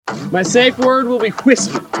My safe word will be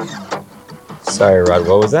whiskey. Sorry, Rod,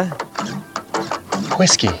 what was that?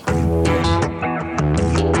 Whiskey.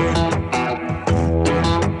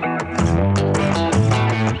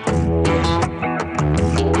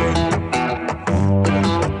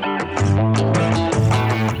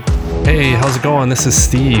 Hey, how's it going? This is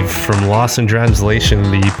Steve from Lost in Translation,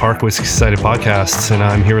 the Park Whiskey Society podcast, and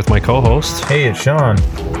I'm here with my co-host. Hey, it's Sean.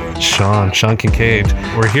 Sean Kincaid.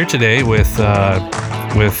 We're here today with kind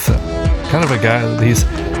of a guy.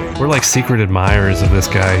 We're like secret admirers of this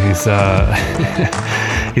guy. He's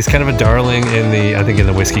he's kind of a darling in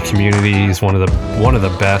the whiskey community. He's one of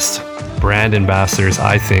the best brand ambassadors,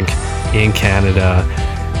 I think, in Canada.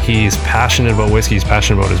 He's passionate about whiskey. He's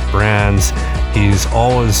passionate about his brands. He's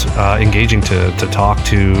always engaging to talk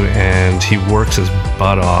to, and he works his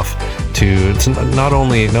butt off to not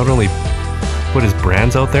only put his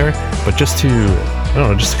brands out there, but just to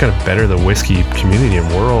kind of better the whiskey community and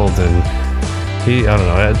world. And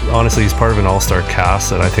honestly, he's part of an all-star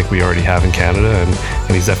cast that I think we already have in Canada,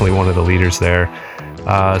 and he's definitely one of the leaders there.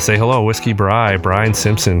 Say hello, Whiskey Brian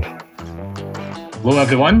Simpson. Hello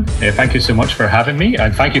everyone, thank you so much for having me,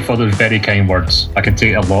 and thank you for those very kind words. I can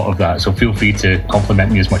take a lot of that, so feel free to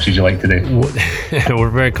compliment me as much as you like today.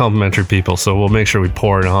 We're very complimentary people, so we'll make sure we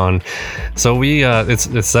pour it on. So we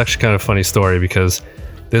it's actually kind of a funny story, because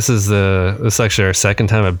this is actually our second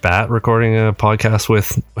time at bat recording a podcast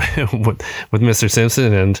with Mr.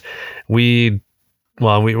 Simpson, and we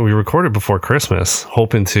recorded before Christmas,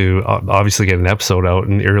 hoping to obviously get an episode out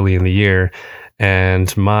early in the year,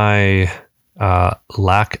 and my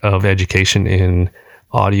lack of education in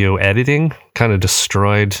audio editing kind of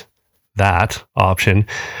destroyed that option.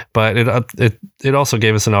 But it also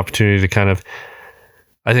gave us an opportunity to kind of,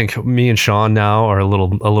 I think me and Sean now are a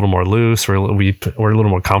little more loose. We're a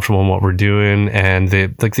little more comfortable in what we're doing, and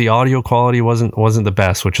the audio quality wasn't the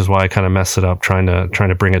best, which is why I kind of messed it up trying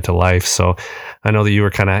to bring it to life. So I know that you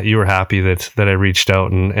were happy that I reached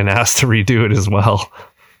out and asked to redo it as well.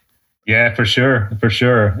 Yeah, for sure.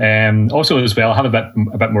 Also, as well, I have a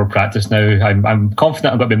bit more practice now. I'm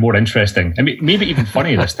confident I'm going to be more interesting, and maybe even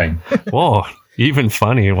funny this time. Whoa, even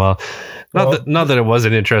funny. Well, not that it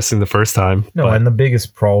wasn't interesting the first time. No, and the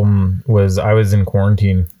biggest problem was I was in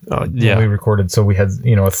quarantine when we recorded, so we had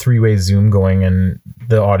a three-way Zoom going, and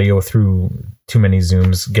the audio through too many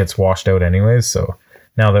Zooms gets washed out anyways. So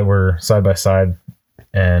now that we're side by side,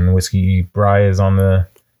 and Whiskey Bry is on the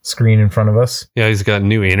screen in front of us. Yeah, he's got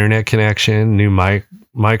new internet connection, new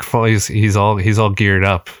microphone. He's all geared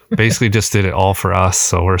up. Basically, just did it all for us,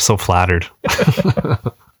 so we're so flattered.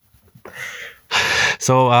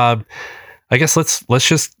 So, I guess let's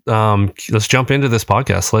jump into this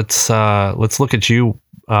podcast. Let's look at you,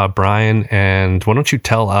 Brian, and why don't you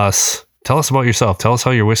tell us about yourself? Tell us how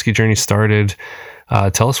your whiskey journey started.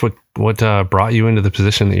 Tell us what brought you into the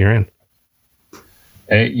position that you're in.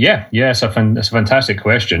 It's a fantastic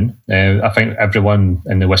question. I think everyone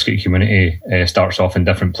in the whiskey community starts off in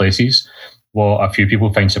different places. Well, a few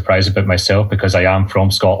people find surprise about myself because I am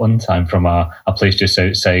from Scotland. I'm from a place just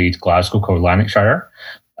outside Glasgow called Lanarkshire.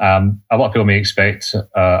 A lot of people may expect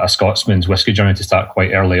a Scotsman's whiskey journey to start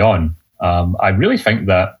quite early on. I really think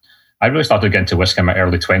that I really started getting into whiskey in my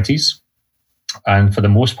early 20s. And for the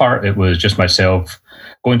most part, it was just myself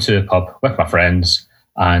going to the pub with my friends,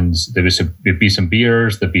 and there'd be some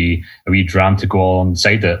beers, there'd be a wee dram to go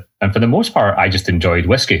alongside it. And for the most part, I just enjoyed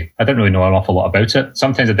whiskey. I didn't really know an awful lot about it.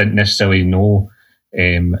 Sometimes I didn't necessarily know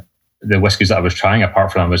the whiskies that I was trying,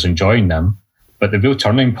 apart from I was enjoying them. But the real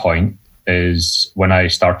turning point is when I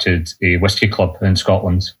started a whiskey club in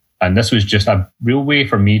Scotland. And this was just a real way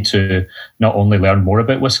for me to not only learn more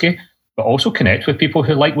about whiskey, but also connect with people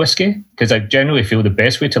who like whiskey. Because I generally feel the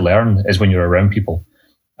best way to learn is when you're around people.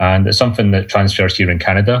 And it's something that transfers here in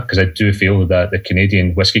Canada, because I do feel that the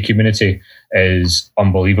Canadian whiskey community is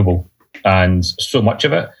unbelievable. And so much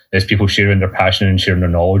of it is people sharing their passion and sharing their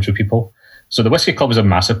knowledge with people. So the Whiskey Club is a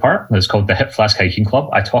massive part. It's called the Hip Flask Hiking Club.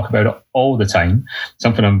 I talk about it all the time,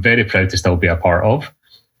 something I'm very proud to still be a part of.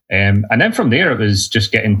 And then from there, it was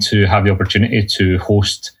just getting to have the opportunity to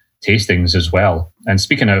host tastings as well. And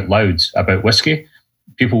speaking out loud about whiskey,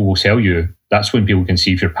 people will tell you that's when people can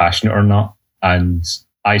see if you're passionate or not. And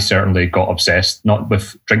I certainly got obsessed, not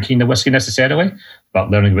with drinking the whiskey necessarily,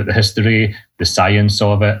 but learning about the history, the science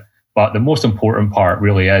of it. But the most important part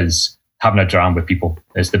really is having a dram with people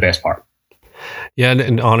is the best part. Yeah,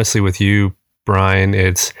 and honestly, with you, Brian,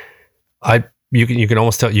 you can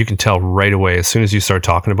almost tell, you can tell right away as soon as you start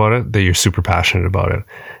talking about it that you're super passionate about it,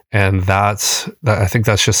 and I think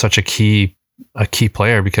that's just such a key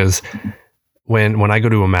player, because when I go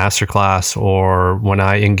to a masterclass or when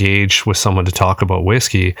I engage with someone to talk about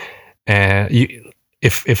whiskey, And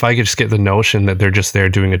if I could just get the notion that they're just there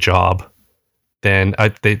doing a job, then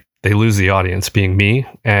they lose the audience, being me,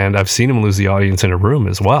 and I've seen them lose the audience in a room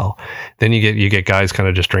as well. Then you get guys kind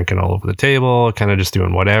of just drinking all over the table, kind of just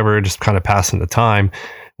doing whatever, just kind of passing the time.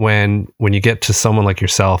 When you get to someone like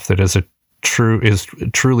yourself that is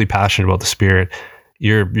truly passionate about the spirit,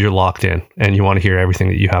 you're locked in and you want to hear everything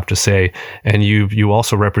that you have to say. And you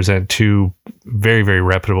also represent two very, very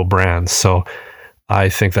reputable brands. So I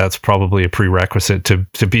think that's probably a prerequisite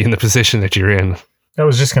to be in the position that you're in. I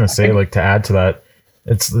was just going to say, like, to add to that,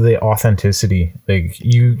 it's the authenticity. Like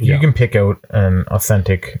you can pick out an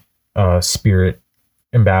authentic spirit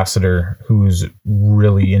ambassador who's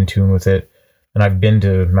really in tune with it. And I've been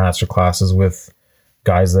to master classes with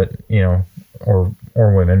guys that, or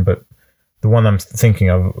women, but the one I'm thinking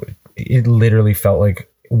of, it literally felt like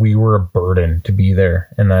we were a burden to be there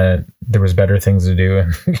and that there was better things to do.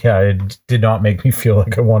 And it did not make me feel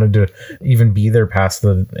like I wanted to even be there past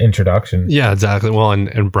the introduction. Yeah, exactly. Well,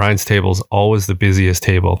 and Brian's table is always the busiest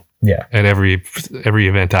table. Yeah. At every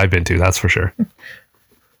event I've been to, that's for sure.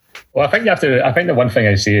 Well, I think the one thing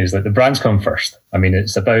I say is that the brands come first. I mean,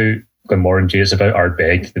 it's about Glenmorangie, it's about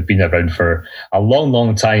Ardbeg. They've been around for a long,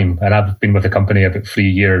 long time. And I've been with the company about 3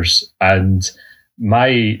 years. And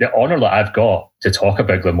the honor that I've got to talk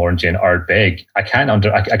about Glenmorangie and Ardbeg,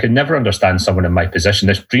 I could never understand someone in my position,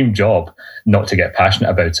 this dream job, not to get passionate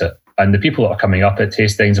about it. And the people that are coming up at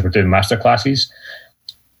tastings and we're doing masterclasses,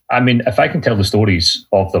 I mean, if I can tell the stories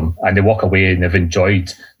of them and they walk away and they've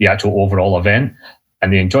enjoyed the actual overall event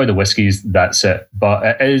and they enjoy the whiskies, that's it. But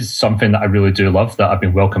it is something that I really do love, that I've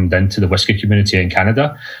been welcomed into the whiskey community in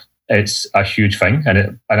Canada. It's a huge thing.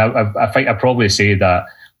 And I think I'd probably say that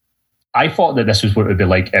I thought that this was what it would be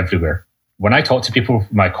like everywhere. When I talk to people,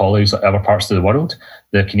 my colleagues at other parts of the world,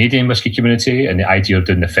 the Canadian whiskey community and the idea of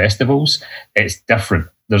doing the festivals, it's different.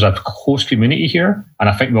 There's a close community here, and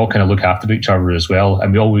I think we all kind of look after each other as well.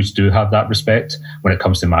 And we always do have that respect when it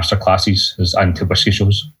comes to master classes and to whiskey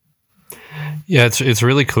shows. Yeah, it's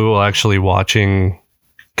really cool actually watching,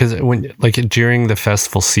 because during the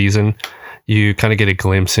festival season, you kind of get a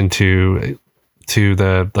glimpse into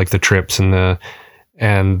the trips and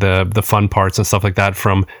the fun parts and stuff like that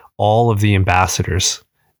from all of the ambassadors,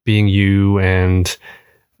 being you and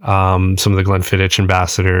some of the Glenfiddich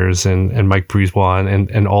ambassadors and Mike Brisebois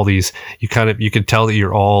and all these. You could tell that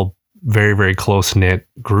you're all very, very close knit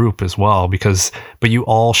group as well, but you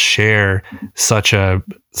all share such a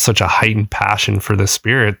heightened passion for the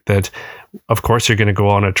spirit that of course you're going to go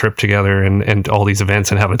on a trip together and all these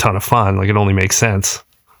events and have a ton of fun. Like, it only makes sense.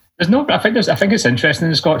 I think it's interesting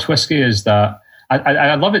in Scotch whiskey is that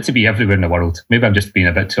I love it to be everywhere in the world. Maybe I'm just being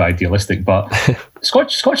a bit too idealistic, but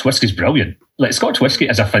Scotch whiskey is brilliant. Like, Scotch whiskey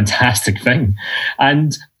is a fantastic thing.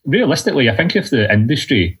 And realistically, I think if the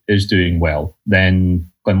industry is doing well,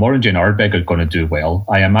 then Glenmorangie and Ardbeg are going to do well.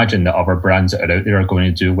 I imagine that other brands that are out there are going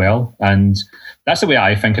to do well. And that's the way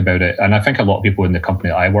I think about it. And I think a lot of people in the company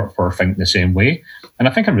that I work for think the same way. And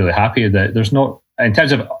I think I'm really happy that there's not, in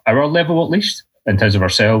terms of our level at least, in terms of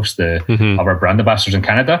ourselves, our brand ambassadors in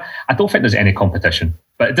Canada, I don't think there's any competition.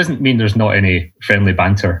 But it doesn't mean there's not any friendly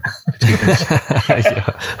banter between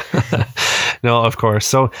us. No, of course.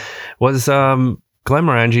 So was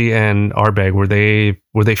Glenmorangie and Ardbeg,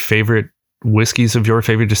 were they favorite whiskeys of your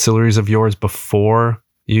favorite distilleries of yours before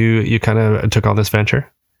you kind of took on this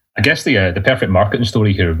venture? I guess the perfect marketing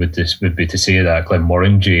story here would be to say that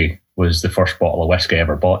Glenmorangie was the first bottle of whiskey I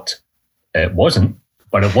ever bought. It wasn't,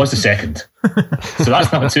 but it was the second. So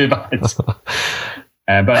that's not too bad.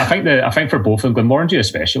 But I think for both of them, Glenmorangie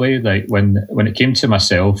especially, like when it came to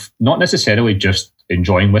myself, not necessarily just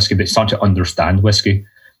enjoying whiskey, but starting to understand whiskey,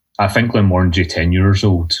 I think Glenmorangie 10 years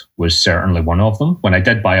old was certainly one of them. When I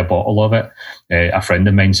did buy a bottle of it, a friend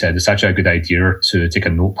of mine said it's actually a good idea to take a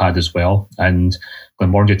notepad as well. And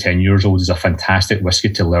Glenmorangie 10 years old is a fantastic whiskey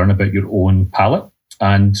to learn about your own palate.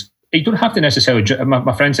 And you don't have to necessarily,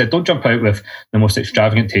 my friend said, don't jump out with the most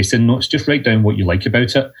extravagant tasting notes, just write down what you like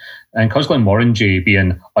about it. And because Glenmorangie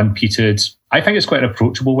being unpeated, I think it's quite an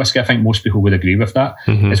approachable whiskey. I think most people would agree with that.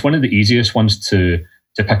 Mm-hmm. It's one of the easiest ones to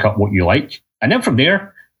pick up what you like. And then from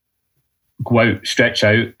there, go out, stretch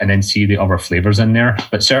out, and then see the other flavours in there.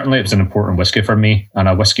 But certainly it was an important whiskey for me, and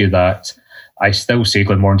a whiskey that I still say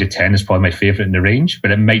Glenmorangie 10 is probably my favourite in the range,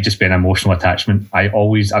 but it might just be an emotional attachment. I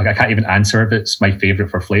can't even answer if it's my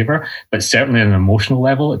favourite for flavour, but certainly on an emotional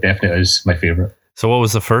level, it definitely is my favourite. So what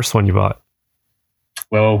was the first one you bought?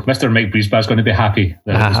 Well, Mr. Mike Brisebois is going to be happy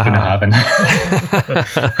that it was going to happen.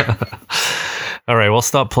 All right, we'll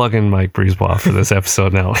stop plugging Mike Brisebois for this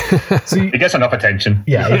episode now. So he gets enough attention.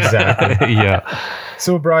 Yeah, exactly. Yeah.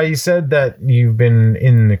 So, Bri, you said that you've been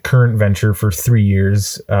in the current venture for 3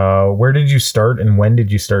 years. Where did you start, and when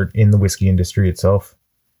did you start in the whiskey industry itself?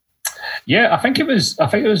 Yeah, I think it was. I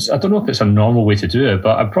don't know if it's a normal way to do it,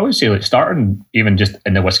 but I'd probably say like starting even just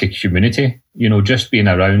in the whiskey community. You know, just being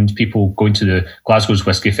around people, going to the Glasgow's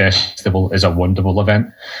Whiskey Festival is a wonderful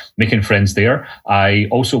event. Making friends there. I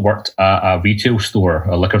also worked at a retail store,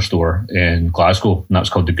 a liquor store in Glasgow, and that was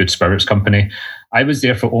called the Good Spirits Company. I was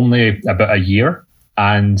there for only about a year,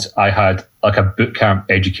 and I had like a boot camp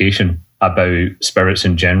education about spirits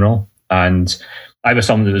in general, and I was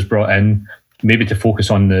someone that was brought in maybe to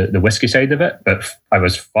focus on the whiskey side of it, but I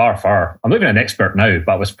was far, I'm not even an expert now,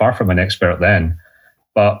 but I was far from an expert then.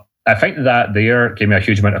 But I think that there gave me a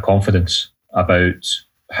huge amount of confidence about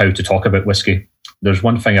how to talk about whiskey. There's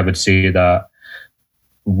one thing I would say that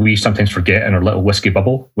we sometimes forget in our little whiskey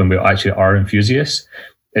bubble when we actually are enthusiasts,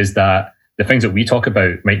 is that the things that we talk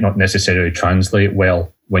about might not necessarily translate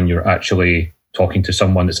well when you're actually talking to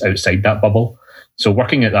someone that's outside that bubble. So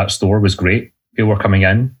working at that store was great. People were coming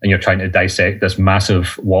in and you're trying to dissect this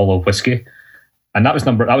massive wall of whiskey. And that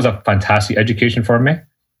was a fantastic education for me.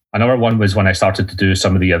 Another one was when I started to do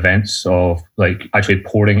some of the events of like actually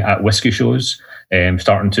pouring at whiskey shows,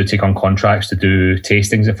 starting to take on contracts to do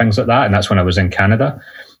tastings and things like that. And that's when I was in Canada.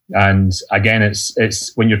 And again,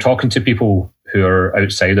 it's when you're talking to people who are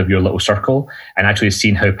outside of your little circle and actually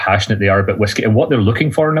seeing how passionate they are about whiskey and what they're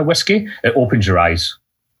looking for in a whiskey, it opens your eyes.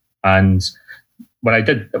 And what I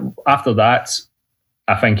did after that,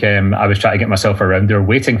 I think I was trying to get myself around there,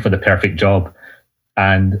 waiting for the perfect job.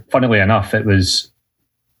 And funnily enough,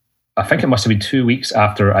 I think it must have been 2 weeks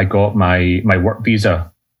after I got my work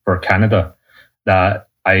visa for Canada that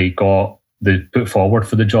I got put forward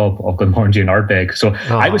for the job of Glenmorangie and Ardbeg. So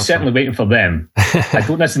I was certainly waiting for them. I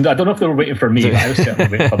don't know if they were waiting for me, but I was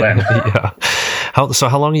certainly waiting for them. Yeah.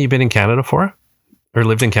 How long have you been in Canada for? Or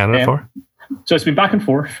lived in Canada for? So it's been back and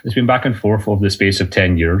forth. It's been back and forth over the space of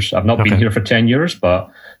 10 years. I've not been here for 10 years,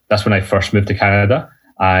 but that's when I first moved to Canada,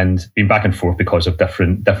 and been back and forth because of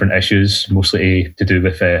different issues, mostly to do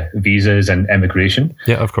with visas and immigration.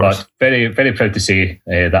 Yeah, of course. But very, very proud to say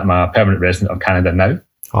that I'm a permanent resident of Canada now.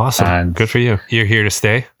 Awesome. And good for you. You're here to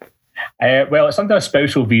stay? Well, it's under a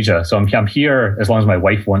spousal visa, so I'm here as long as my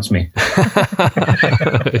wife wants me.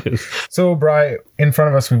 So, Bri, in front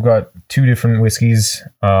of us, we've got two different whiskeys,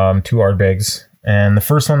 two Ardbegs. And the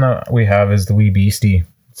first one that we have is the Wee Beastie.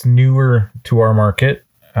 It's newer to our market.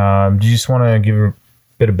 Do you just want to give a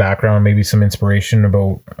bit of background, maybe some inspiration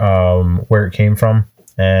about where it came from?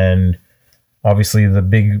 And obviously the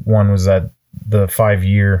big one was that the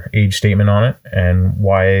 5-year age statement on it, and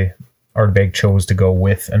why Ardbeg chose to go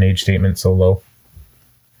with an age statement so low.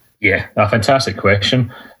 Yeah, a fantastic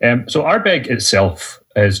question. So Ardbeg itself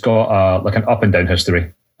has got like an up and down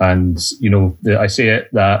history. And, you know, I say it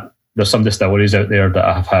that there's some distilleries out there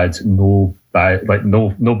that have had no bad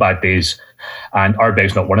days, and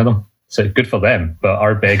Ardbeg's not one of them. So good for them. But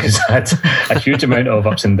Ardbeg has had a huge amount of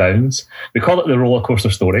ups and downs. We call it the roller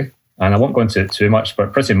coaster story. And I won't go into it too much,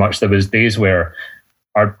 but pretty much there was days where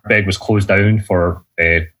Ardbeg was closed down for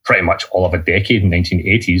pretty much all of a decade in the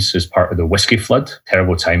 1980s as part of the whiskey flood,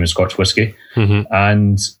 terrible time in Scotch whiskey. Mm-hmm.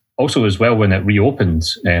 And also as well, when it reopened,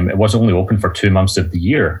 it was only open for 2 months of the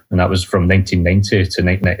year, and that was from 1990 to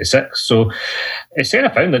 1996. So it said I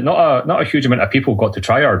found that not a huge amount of people got to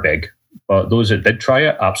try Ardbeg, but those that did try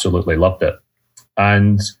it absolutely loved it.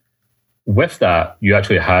 And with that, you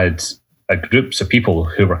actually had groups of people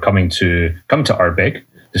who were come to Ardbeg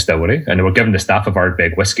Distillery, and they were given the staff of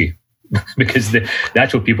Ardbeg whiskey because the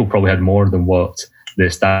actual people probably had more than what the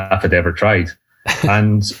staff had ever tried.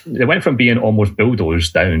 And they went from being almost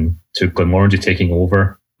bulldozed down to Glenmorangie taking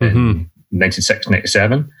over in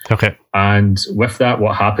 1996-97. Okay. And with that,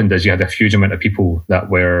 what happened is you had a huge amount of people that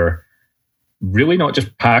were really not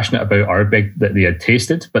just passionate about Ardbeg that they had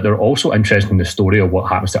tasted, but they're also interested in the story of what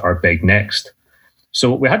happens to Ardbeg next.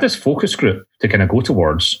 So we had this focus group to kind of go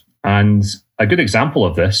towards. And a good example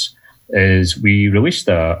of this is we released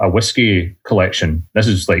a whiskey collection. This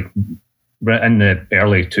is like in the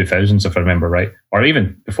early 2000s, if I remember right, or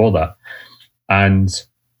even before that. And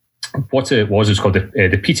what it was called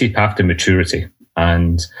the Peaty Path to Maturity.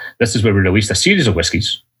 And this is where we released a series of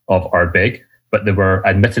whiskies of Ardbeg, but they were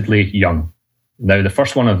admittedly young. Now, the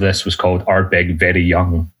first one of this was called Ardbeg Very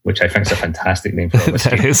Young, which I think is a fantastic name for a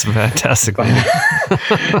whiskey. That is a fantastic name.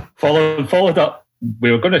 Followed up,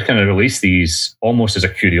 we were going to kind of release these almost as a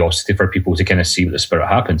curiosity for people to kind of see what the spirit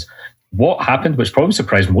happens. what happened, which probably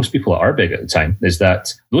surprised most people at Ardbeg at the time, is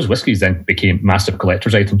that those whiskies then became massive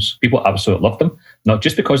collector's items. People absolutely loved them, not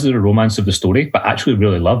just because of the romance of the story, but actually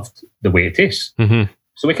really loved the way it tastes. Mm-hmm.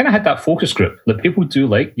 So we kind of had that focus group that people do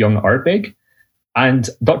like young Ardbeg. And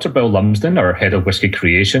Dr. Bill Lumsden, our head of whiskey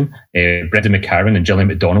creation, Brendan McCarran and Gillian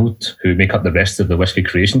McDonald, who make up the rest of the whiskey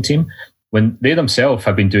creation team, when they themselves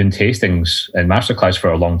have been doing tastings and masterclass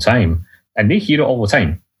for a long time, and they hear it all the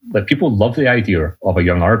time, that people love the idea of a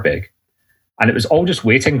young Ardbeg. And it was all just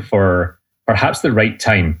waiting for perhaps the right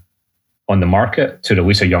time on the market to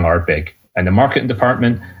release a young Ardbeg. And the marketing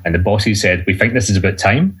department and the bosses said, we think this is about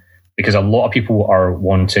time, because a lot of people are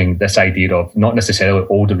wanting this idea of not necessarily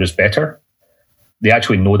older is better. They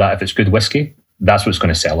actually know that if it's good whiskey, that's what's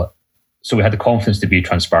going to sell it. So we had the confidence to be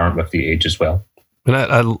transparent with the age as well. And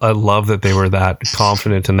I love that they were that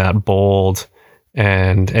confident and that bold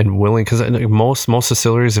and willing, because most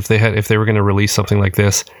distilleries, if they were going to release something like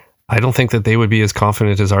this, I don't think that they would be as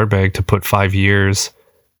confident as Ardbeg to put 5 years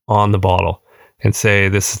on the bottle and say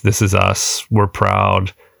this is us. We're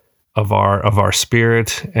proud of our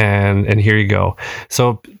spirit, and here you go.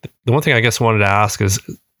 So the one thing I guess I wanted to ask is,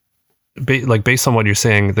 based on what you're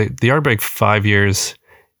saying, the Ardbeg 5 years,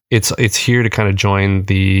 it's here to kind of join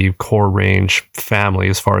the core range family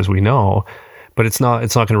as far as we know, but it's not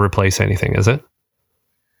going to replace anything, is it?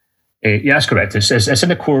 Yeah, that's correct. It's in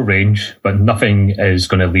the core range, but nothing is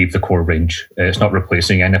going to leave the core range. It's not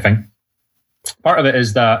replacing anything. Part of it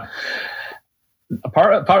is that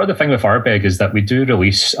part of the thing with Ardbeg is that we do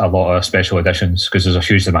release a lot of special editions because there's a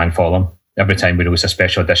huge demand for them. Every time we release a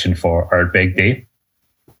special edition for Ardbeg Day,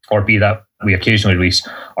 or be that we occasionally release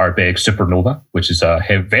Ardbeg Supernova, which is a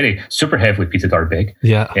very super heavily peated Ardbeg.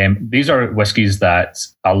 Yeah. These are whiskies that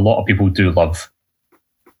a lot of people do love.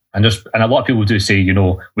 And a lot of people do say,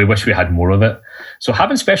 we wish we had more of it. So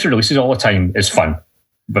having special releases all the time is fun,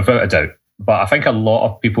 without a doubt. But I think a lot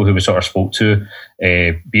of people who we sort of spoke to,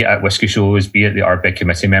 be it at whiskey shows, be it the Ardbeg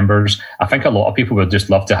committee members, I think a lot of people would just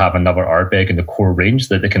love to have another Ardbeg in the core range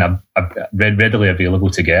that they can have readily available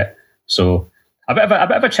to get. So a bit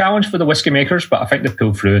of a challenge for the whiskey makers, but I think they've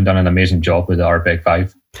pulled through and done an amazing job with the Ardbeg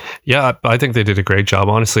 5. Yeah, I think they did a great job.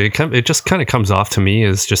 Honestly, it just kind of comes off to me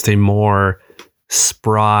as just a more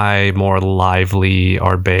spry, more lively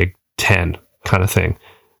Ardbeg 10 kind of thing,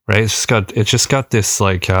 right? It's just got this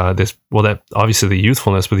that obviously the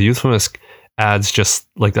youthfulness, but the youthfulness adds just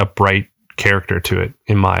like a bright character to it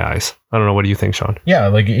in my eyes. I don't know. What do you think, Sean? Yeah,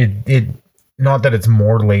 like it not that it's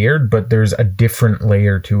more layered, but there's a different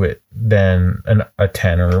layer to it than a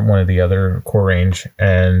 10 or one of the other core range.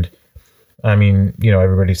 And I mean,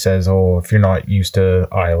 everybody says, oh, if you're not used to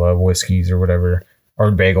Islay whiskeys or whatever,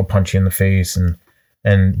 Ardbeg will punch you in the face.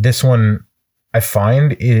 And this one, I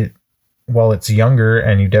find it, while it's younger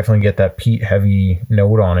and you definitely get that peat heavy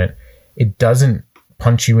note on it, it doesn't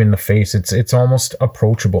punch you in the face. It's almost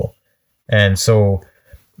approachable. And so,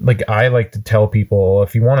 like, I like to tell people,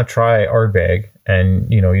 if you want to try Ardbeg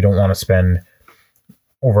and, you don't want to spend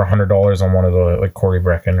over $100 on one of the, like, Corey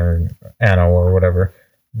Brecken or Anno or whatever,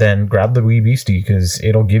 then grab the Wee Beastie, because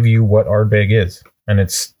it'll give you what Ardbeg is. And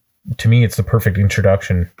to me, it's the perfect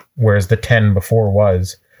introduction, whereas the 10 before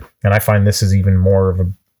was. And I find this is even more of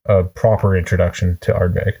a proper introduction to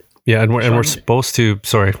Ardbeg. Yeah, and we're supposed to,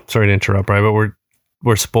 sorry to interrupt, Brian, but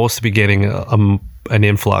we're supposed to be getting an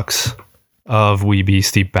influx of Wee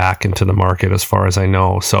Beastie back into the market, as far as I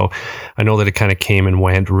know. So I know that it kind of came and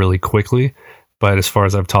went really quickly, but as far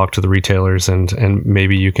as I've talked to the retailers, and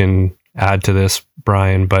maybe you can add to this,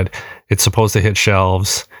 Brian, but it's supposed to hit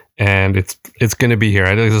shelves, and it's going to be here.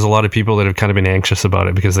 I think there's a lot of people that have kind of been anxious about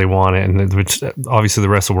it because they want it, and which obviously the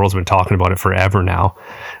rest of the world's been talking about it forever now,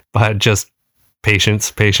 but just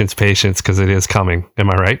patience, because it is coming. Am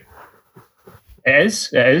I right? It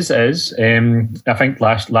is. I think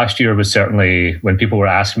last year was certainly, when people were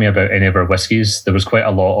asking me about any of our whiskies, there was quite a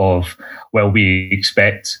lot of, well, we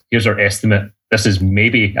expect, here's our estimate, this is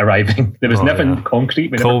maybe arriving. There was nothing concrete.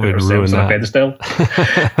 We never put ourselves on a pedestal.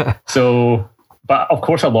 So, but of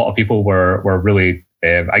course, a lot of people were really,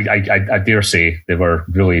 I dare say, they were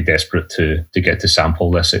really desperate to get to sample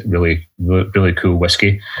this really, really cool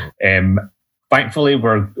whiskey. Thankfully,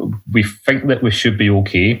 we think that we should be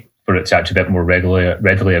okay for it to actually be a bit more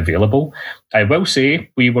readily available. I will say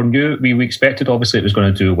we expected, obviously, it was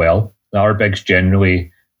going to do well. The Ardbegs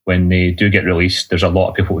generally, when they do get released, there's a lot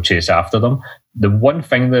of people who chase after them. The one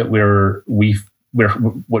thing that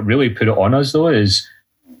what really put it on us, though, is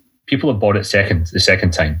people have bought it the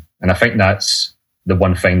second time. And I think that's the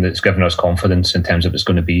one thing that's given us confidence in terms of it's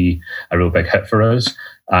going to be a real big hit for us.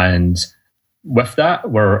 And with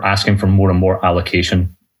that, we're asking for more and more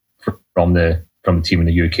allocation from the from the team in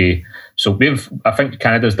the UK. So I think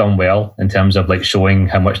Canada's done well in terms of like showing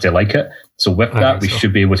how much they like it. So with that, we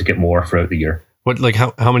should be able to get more throughout the year. What, like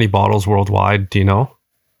how many bottles worldwide? Do you know?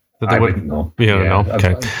 I wouldn't know. You don't know.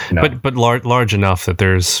 Okay, no. but large enough that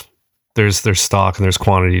there's stock and there's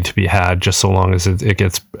quantity to be had, just so long as it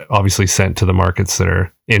gets obviously sent to the markets that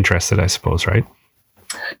are interested, I suppose, right?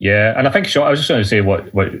 Yeah, and I think Sean, I was just going to say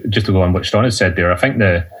what just to go on what Sean had said there. I think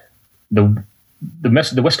the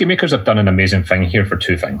whiskey makers have done an amazing thing here for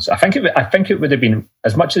two things. I think it would have been,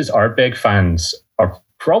 as much as Ardbeg fans are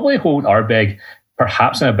probably hold Ardbeg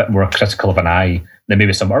perhaps in a bit more critical of an eye than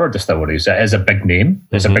maybe some other distilleries. It is a big name.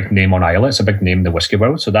 It's a big name on Islay. It's a big name in the whiskey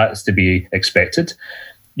world, so that's to be expected.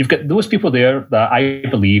 You've got those people there that I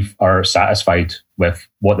believe are satisfied with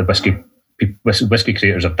what the whiskey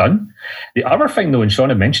creators have done. The other thing, though, and Sean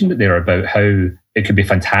had mentioned it there about how it could be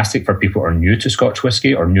fantastic for people who are new to Scotch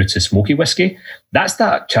whiskey or new to smoky whiskey. That's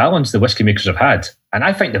that challenge the whiskey makers have had. And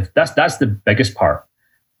I think that's the biggest part.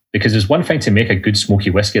 Because there's one thing to make a good smoky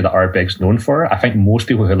whiskey that Ardbeg's known for. I think most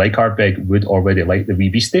people who like Ardbeg would already like the Wee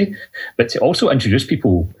Beastie. But to also introduce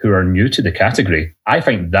people who are new to the category, I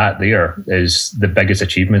think that there is the biggest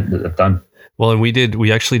achievement that they've done. Well, and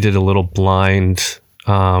we actually did a little blind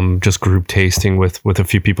just group tasting with a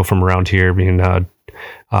few people from around here, being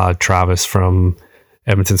Travis from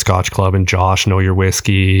Edmonton Scotch Club and Josh Know Your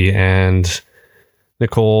Whiskey and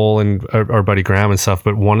Nicole and our buddy Graham and stuff.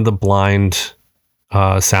 But one of the blind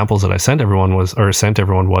samples that I sent everyone was the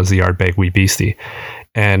Ardbeg Wee Beastie.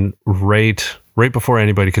 And right before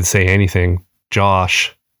anybody could say anything,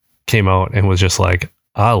 Josh came out and was just like,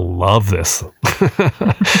 I love this.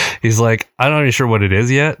 He's like, I'm not even sure what it is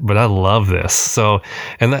yet, but I love this. So,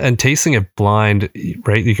 and tasting it blind,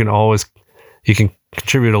 right? You can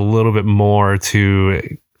contribute a little bit more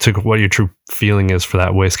to what your true feeling is for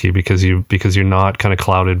that whiskey because you're not kind of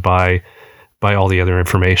clouded by all the other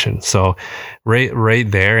information. So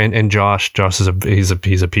right there, and Josh is he's a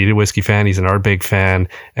peated whiskey fan. He's an Ardbeg fan,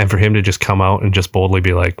 and for him to just come out and just boldly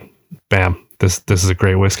be like, "Bam, this is a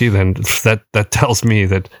great whiskey," then that tells me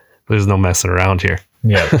that there's no messing around here.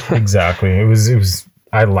 Yeah, exactly. It was.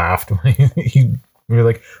 I laughed when we were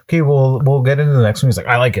like, "Okay, we'll get into the next one." He's like,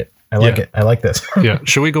 "I like it. I like it. I like this." Yeah.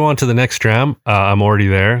 Should we go on to the next dram? I'm already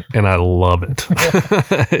there and I love it.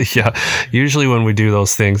 Yeah. Usually when we do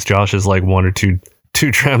those things, Josh is like one or two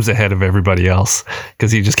drams ahead of everybody else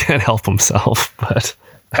because he just can't help himself. But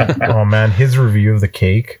oh man, his review of the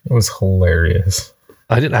cake was hilarious.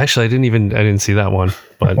 I didn't see that one,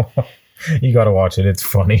 but you got to watch it. It's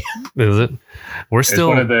funny. Is it? It's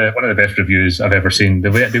one of the best reviews I've ever seen.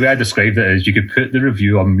 The way I described it is you could put the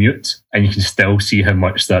review on mute and you can still see how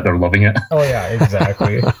much that they're loving it. Oh yeah,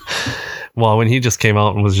 exactly. Well, when he just came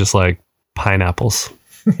out and was just like pineapples.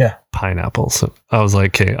 Yeah. Pineapples. I was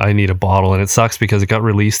like, okay, I need a bottle. And it sucks because it got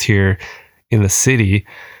released here in the city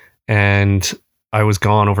and I was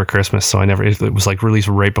gone over Christmas. So it was like released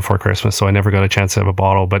right before Christmas. So I never got a chance to have a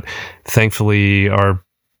bottle. But thankfully our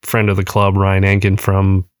friend of the club, Ryan Engen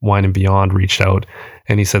from Wine and Beyond, reached out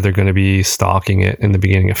and he said they're going to be stocking it in the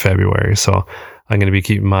beginning of February. So I'm going to be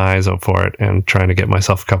keeping my eyes out for it and trying to get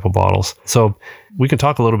myself a couple bottles. So we can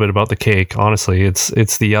talk a little bit about the cake. Honestly,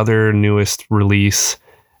 it's the other newest release,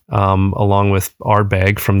 along with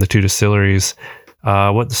Ardbeg from the two distilleries.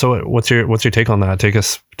 What's your take on that?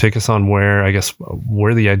 Take us on where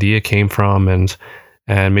the idea came from and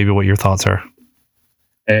maybe what your thoughts are.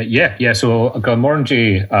 So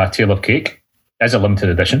Glenmorangie Tale of Cake is a limited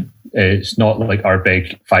edition. It's not like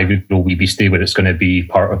Ardbeg 5-year-old Wee Beastie where it's going to be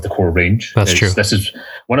part of the core range. That's true. This is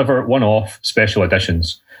one of our one-off special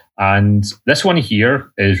editions. And this one here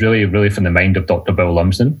is really, really from the mind of Dr. Bill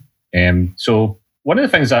Lumsden. So one of the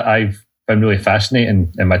things that I've found really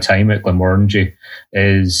fascinating in my time at Glenmorangie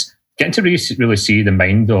is getting to really see the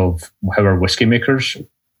mind of how our whiskey makers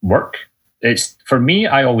work. It's, for me,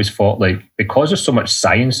 I always thought, like, because there's so much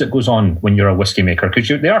science that goes on when you're a whiskey maker, because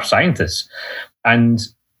they are scientists. And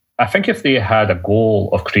I think if they had a goal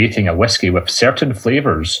of creating a whiskey with certain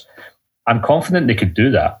flavours, I'm confident they could do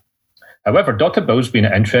that. However, Dr. Bill's been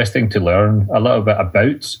interesting to learn a little bit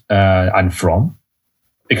about and from,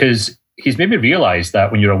 because he's made me realise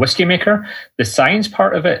that when you're a whiskey maker, the science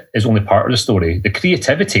part of it is only part of the story. The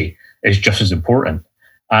creativity is just as important.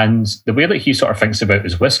 And the way that he sort of thinks about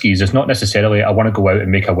his whiskies is not necessarily, I want to go out and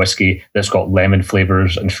make a whiskey that's got lemon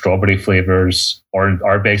flavours and strawberry flavours, or in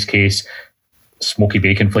Ardbeg's case, smoky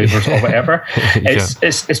bacon flavours or whatever.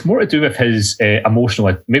 It's more to do with his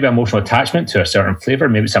emotional attachment to a certain flavour.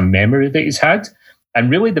 Maybe it's a memory that he's had. And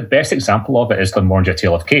really the best example of it is Glenmorangie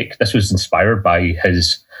Tale of Cake. This was inspired by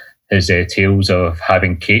his his tales of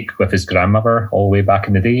having cake with his grandmother all the way back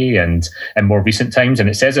in the day and in more recent times. And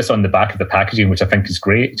it says this on the back of the packaging, which I think is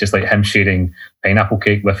great, just like him sharing pineapple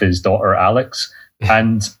cake with his daughter, Alex.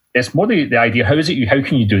 And it's more the idea, how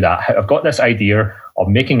can you do that? I've got this idea of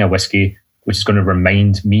making a whiskey which is going to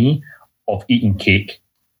remind me of eating cake.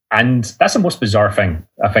 And that's the most bizarre thing,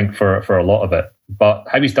 I think, for a lot of it. But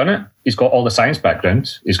how he's done it, he's got all the science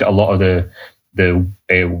background. He's got a lot of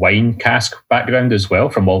the wine cask background as well,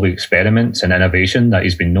 from all the experiments and innovation that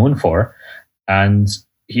he's been known for. And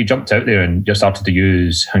he jumped out there and just started to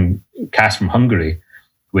use cask from Hungary,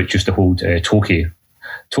 which used to hold Tokaj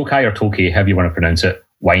or Tokaj, however you want to pronounce it,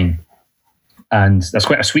 wine. And that's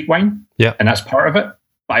quite a sweet wine. Yeah. And that's part of it.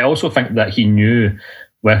 But I also think that he knew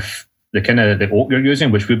with the kind of the oak you're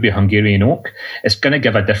using, which would be Hungarian oak, it's going to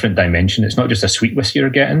give a different dimension. It's not just a sweet whiskey you're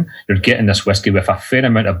getting. You're getting this whiskey with a fair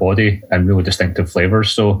amount of body and really distinctive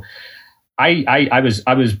flavors. So I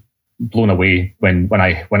was blown away when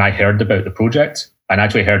I heard about the project and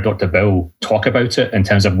actually heard Dr. Bill talk about it in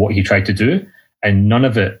terms of what he tried to do. And none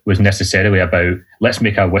of it was necessarily about, let's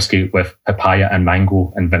make a whiskey with papaya and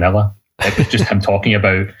mango and vanilla. It was just him talking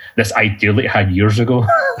about this idea that he had years ago.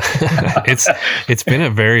 It's been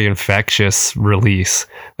a very infectious release.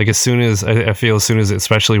 Like I feel as soon as,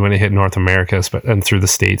 especially when it hit North America and through the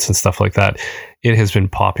States and stuff like that, it has been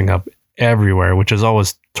popping up everywhere, which is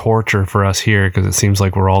always torture for us here because it seems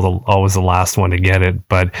like we're always the last one to get it.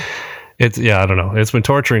 But I don't know. It's been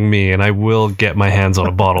torturing me, and I will get my hands on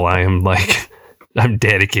a bottle. I'm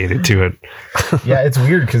dedicated to it. Yeah, it's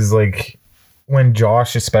weird because like, when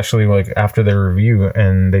Josh, especially like after their review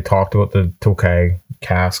and they talked about the Tokaj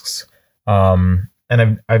casks, and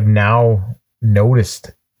I've now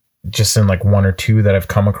noticed just in like one or two that I've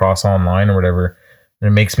come across online or whatever, and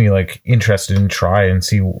it makes me like interested in try and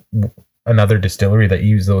see another distillery that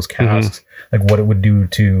used those casks, like what it would do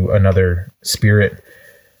to another spirit.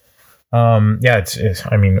 It's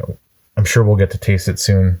I mean, I'm sure we'll get to taste it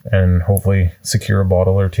soon and hopefully secure a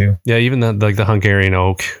bottle or two. Yeah, even like the Hungarian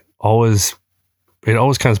oak it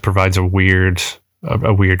always kind of provides a weird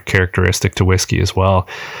characteristic to whiskey as well.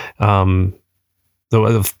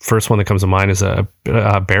 The first one that comes to mind is a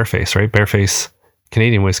Bareface, right? Bareface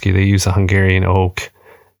Canadian whiskey. They use a Hungarian oak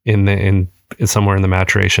in somewhere in the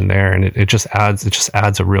maturation there, and it just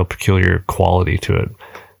adds a real peculiar quality to it,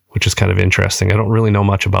 which is kind of interesting. I don't really know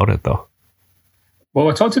much about it though. Well,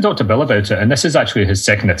 I talked to Dr. Bill about it, and this is actually his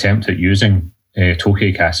second attempt at using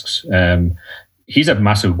Tokaj casks. He's a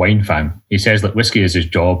massive wine fan. He says that whiskey is his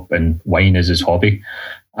job and wine is his hobby.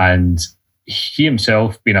 And he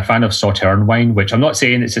himself, being a fan of Sauterne wine, which I'm not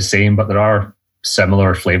saying it's the same, but there are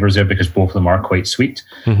similar flavors there because both of them are quite sweet.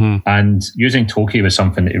 Mm-hmm. And using Tokaj was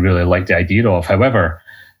something that he really liked the idea of. However,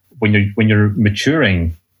 when you're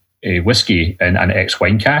maturing a whiskey in an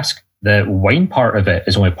ex-wine cask, the wine part of it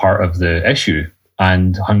is only part of the issue.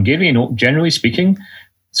 And Hungarian oak, generally speaking,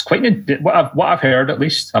 it's quite what I've heard, at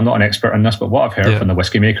least. I'm not an expert on this, but what I've heard from the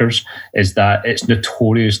whiskey makers is that it's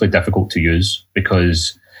notoriously difficult to use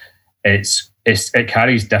because it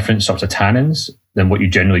carries different sorts of tannins than what you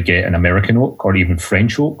generally get in American oak or even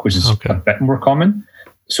French oak, which is a bit more common.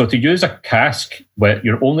 So to use a cask where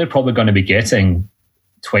you're only probably going to be getting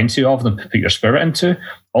 20 of them to put your spirit into,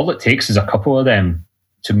 all it takes is a couple of them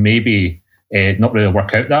to maybe not really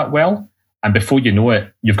work out that well. And before you know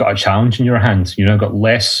it, you've got a challenge in your hand. You've got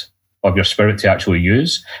less of your spirit to actually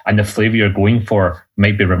use, and the flavour you're going for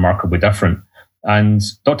might be remarkably different. And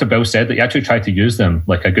Dr. Bill said that he actually tried to use them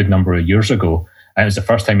like a good number of years ago, and it was the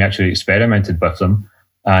first time he actually experimented with them.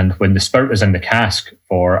 And when the spirit was in the cask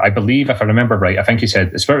for, I believe, if I remember right, I think he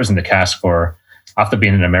said the spirit was in the cask for, after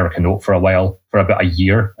being in American oak for a while, for about a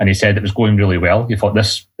year, and he said it was going really well. He thought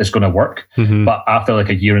this is going to work. Mm-hmm. But after like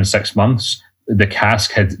a year and 6 months, the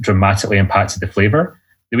cask had dramatically impacted the flavour.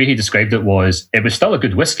 The way he described it was still a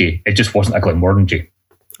good whiskey, it just wasn't a Glenmorangie.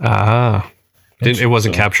 It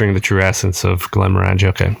wasn't capturing the true essence of Glenmorangie.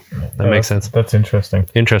 Okay, that makes sense. That's interesting.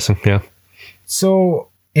 Interesting, yeah. So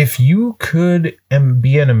if you could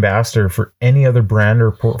be an ambassador for any other brand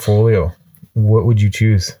or portfolio, what would you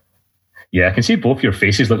choose? Yeah, I can see both your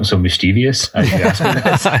faces looking so mischievous.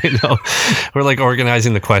 I know. We're like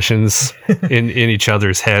organizing the questions in each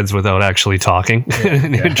other's heads without actually talking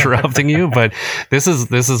and interrupting you. But this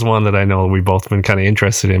is one that I know we've both been kind of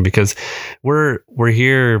interested in because we're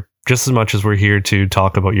here just as much as we're here to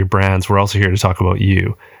talk about your brands. We're also here to talk about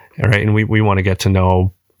you, right? And we want to get to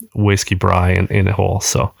know Whiskey Bry in a whole.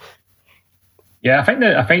 So. Yeah,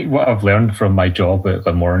 I think what I've learned from my job at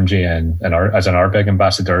Glenmorangie and as an Ardbeg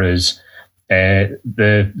ambassador is. You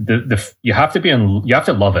have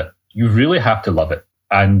to love it. You really have to love it.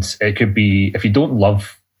 And it could be, if you don't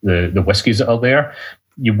love the whiskies that are there,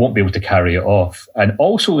 you won't be able to carry it off. And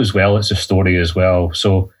also as well, it's a story as well.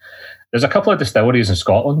 So there's a couple of distilleries in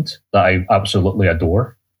Scotland that I absolutely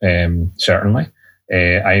adore, certainly.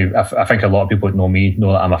 I think a lot of people that know me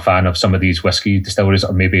know that I'm a fan of some of these whiskey distilleries,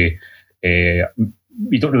 or maybe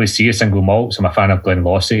you don't really see a single malt. So I'm a fan of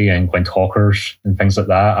Glenlossie and Glenhawkers and things like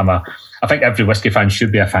that. I think every whiskey fan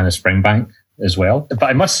should be a fan of Springbank as well. But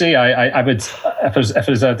I must say, I would, if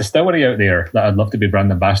there's a distillery out there that I'd love to be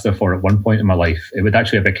brand ambassador for at one point in my life, it would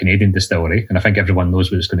actually be a Canadian distillery, and I think everyone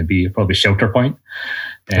knows what it's going to be. Probably Shelter Point.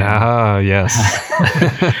 Yes.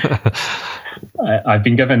 I've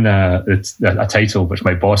been given a title which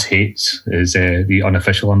my boss hates, is the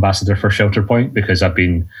unofficial ambassador for Shelter Point, because I've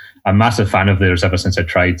been a massive fan of theirs ever since I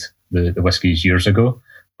tried the whiskies years ago.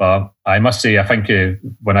 But I must say, I think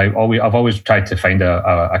I've always tried to find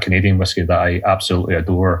a Canadian whiskey that I absolutely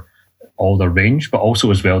adore, all their range, but also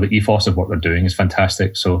as well the ethos of what they're doing is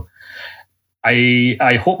fantastic. So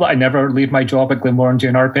I hope that I never leave my job at Glenmorangie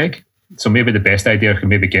and Ardbeg. So maybe the best idea could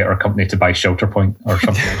maybe get our company to buy Shelter Point or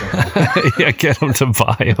something. Yeah, get them to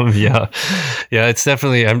buy them. Yeah, it's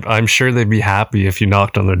definitely. I'm sure they'd be happy if you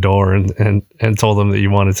knocked on their door and told them that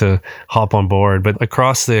you wanted to hop on board. But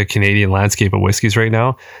across the Canadian landscape of whiskeys right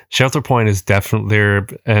now, Shelter Point is definitely there,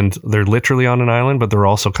 and they're literally on an island, but they're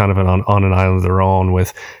also kind of on an island of their own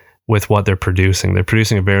with what they're producing. They're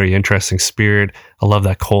producing a very interesting spirit. I love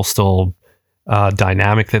that coastal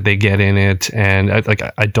dynamic that they get in it, and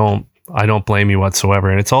I don't blame you whatsoever.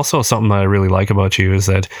 And it's also something that I really like about you is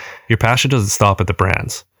that your passion doesn't stop at the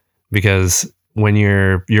brands, because when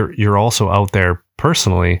you're also out there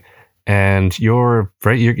personally, and you're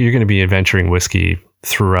going to be adventuring whiskey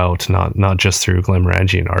throughout, not just through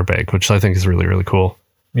Glenmorangie and Ardbeg, which I think is really, really cool.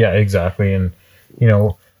 Yeah, exactly. And,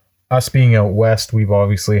 us being out west, we've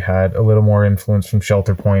obviously had a little more influence from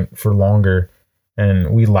Shelter Point for longer.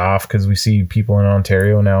 And we laugh because we see people in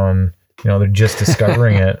Ontario now and, they're just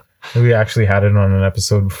discovering it. We actually had it on an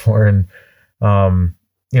episode before, and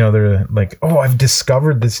they're like, "Oh, I've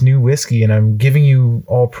discovered this new whiskey, and I'm giving you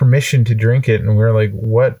all permission to drink it." And we're like,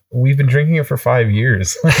 "What? We've been drinking it for 5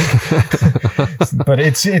 years." But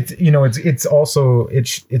it's also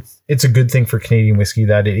a good thing for Canadian whiskey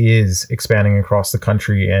that it is expanding across the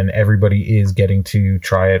country, and everybody is getting to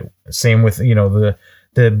try it. Same with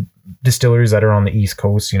the distilleries that are on the East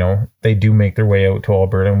Coast. They do make their way out to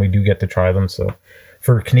Alberta, and we do get to try them. So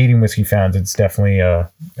for Canadian whiskey fans, it's definitely a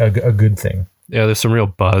good thing. Yeah, there's some real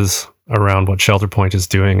buzz around what Shelter Point is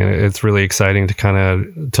doing, and it's really exciting to kind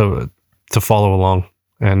of to follow along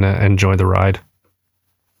and enjoy the ride.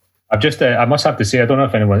 I must have to say, I don't know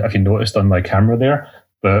if you noticed on my camera there,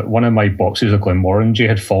 but one of my boxes of Glenmorangie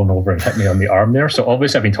had fallen over and hit me on the arm there. So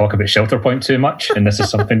obviously I've been talking about Shelter Point too much, and this is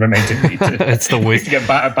something reminding me to, it's the to get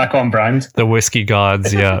back on brand. The whiskey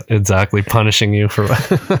gods, yeah, exactly, punishing you for...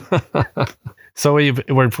 So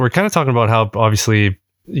we're kind of talking about how obviously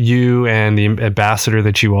you and the ambassador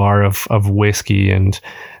that you are of whiskey, and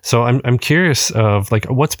so I'm curious of like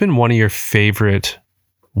what's been one of your favorite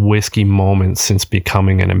whiskey moments since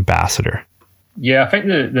becoming an ambassador? Yeah, I think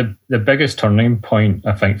the biggest turning point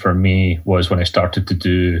I think for me was when I started to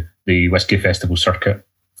do the Whiskey Festival circuit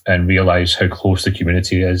and realize how close the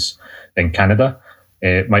community is in Canada.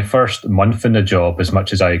 My first month in the job, as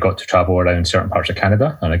much as I got to travel around certain parts of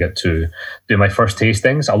Canada and I get to do my first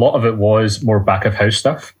tastings, a lot of it was more back of house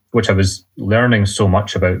stuff, which I was learning so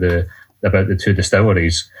much about the two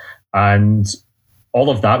distilleries. And all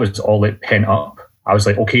of that was all like pent up. I was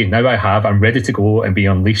like, okay, now I'm ready to go and be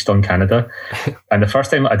unleashed on Canada. And the first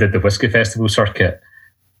time I did the Whiskey Festival circuit,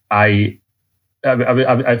 I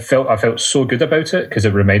felt so good about it because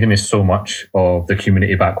it reminded me so much of the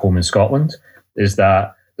community back home in Scotland. Is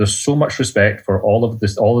that there's so much respect for all the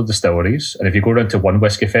distilleries, and if you go around to one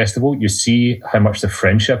whiskey festival, you see how much the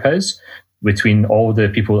friendship is between all the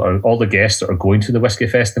people or all the guests that are going to the whiskey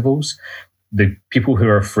festivals, the people who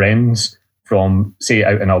are friends from, say,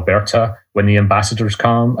 out in Alberta, when the ambassadors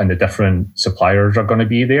come and the different suppliers are going to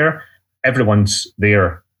be there, everyone's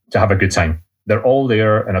there to have a good time. They're all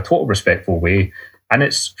there in a total respectful way, and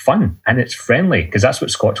it's fun and it's friendly because that's what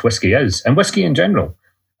Scotch whiskey is, and whiskey in general.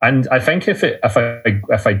 And I think if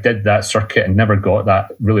I did that circuit and never got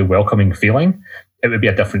that really welcoming feeling, it would be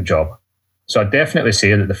a different job. So I'd definitely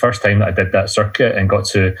say that the first time that I did that circuit and got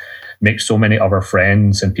to make so many other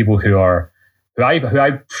friends and people who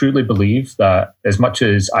I truly believe that as much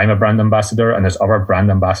as I'm a brand ambassador and there's other brand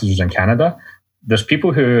ambassadors in Canada, there's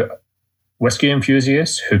people who, whiskey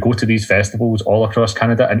enthusiasts who go to these festivals all across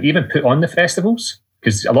Canada and even put on the festivals.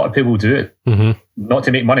 Because a lot of people do it, not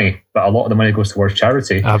to make money, but a lot of the money goes towards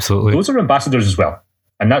charity. Absolutely. Those are ambassadors as well.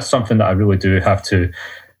 And that's something that I really do have to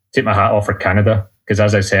take my hat off for Canada, because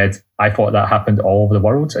as I said, I thought that happened all over the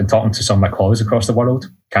world, and talking to some of my colleagues across the world,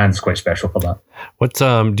 Canada's quite special for that. What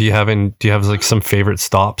do you have like some favorite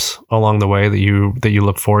stops along the way that you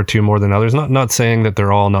look forward to more than others? Not saying that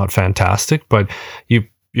they're all not fantastic, but you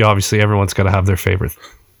obviously, everyone's got to have their favorite.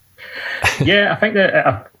 Yeah, I think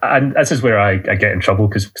that, and this is where I get in trouble,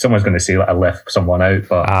 because someone's going to say that I left someone out,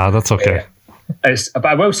 but that's okay. But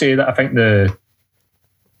I will say that I think the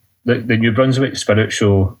New Brunswick Spirit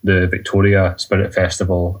Show, the Victoria Spirit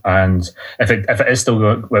Festival, and if it is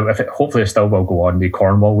still hopefully it still will go on, the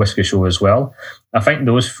Cornwall Whisky Show as well. I think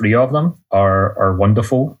those three of them are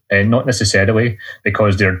wonderful, and not necessarily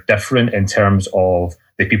because they're different in terms of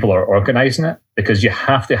the people who are organising it, because you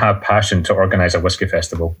have to have passion to organise a whisky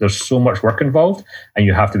festival. There's so much work involved, and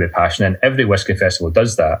you have to be passionate, and every whisky festival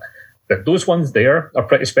does that. But those ones there are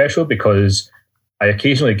pretty special because I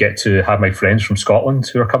occasionally get to have my friends from Scotland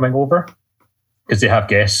who are coming over, because they have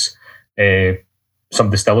guests.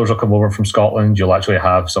 Some distillers will come over from Scotland. You'll actually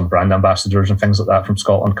have some brand ambassadors and things like that from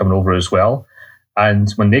Scotland coming over as well.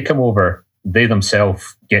 And when they come over, they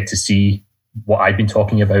themselves get to see what I've been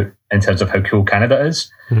talking about in terms of how cool Canada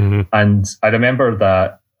is. Mm-hmm. And I remember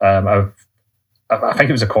that I think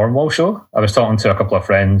it was a Cornwall show. I was talking to a couple of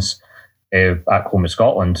friends back home in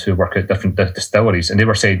Scotland who work at different distilleries, and they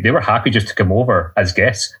were saying they were happy just to come over as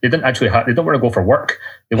guests. They didn't actually they don't want to go for work.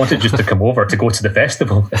 They wanted just to come over to go to the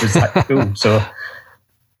festival. It was that cool.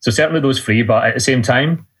 So certainly those three, but at the same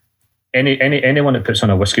time, anyone that puts on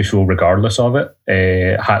a whisky show, regardless of it,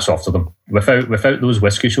 hats off to them. Without those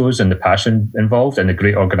whisky shows and the passion involved and the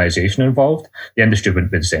great organisation involved, the industry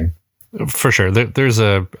wouldn't be the same. For sure.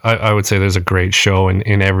 I would say there's a great show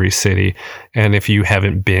in every city. And if you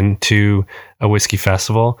haven't been to a whiskey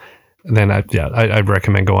festival, then I'd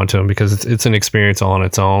recommend going to them, because it's an experience all on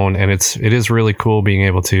its own. And it is really cool being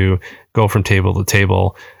able to go from table to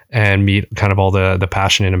table and meet kind of all the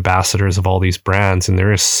passionate ambassadors of all these brands. And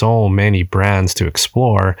there is so many brands to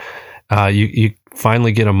explore. You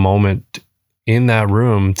finally get a moment in that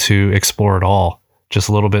room to explore it all, just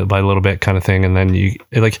a little bit by little bit kind of thing. And then you,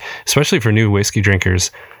 like, especially for new whiskey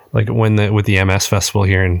drinkers, like with the MS Festival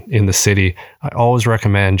here in the city, I always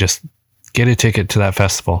recommend just get a ticket to that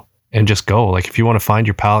festival and just go. Like, if you want to find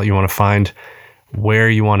your palate, you want to find where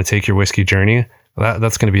you want to take your whiskey journey,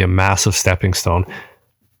 that's going to be a massive stepping stone.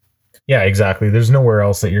 Yeah, exactly. There's nowhere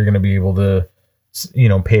else that you're going to be able to,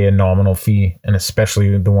 pay a nominal fee, and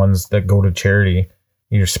especially the ones that go to charity.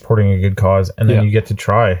 You're supporting a good cause, and then you get to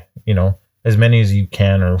try, as many as you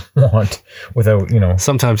can or want without,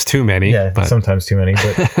 sometimes too many. Yeah, but sometimes too many,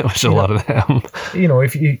 but which a lot of them.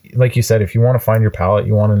 If you, like you said, if you want to find your palate,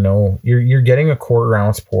 you want to know you're getting a 1/4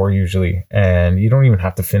 ounce pour usually, and you don't even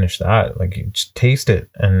have to finish that. Like, you just taste it,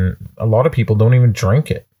 and a lot of people don't even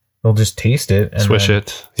drink it. They'll just taste it and swish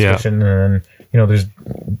it. And then, there's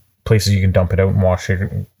places you can dump it out and wash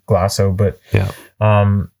your glass out. But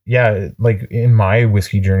like in my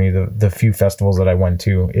whiskey journey, the few festivals that I went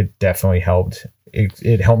to, it definitely helped.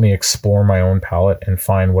 It helped me explore my own palate and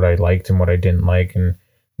find what I liked and what I didn't like. And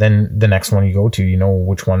then the next one you go to,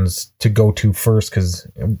 which ones to go to first, because,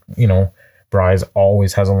 Bry's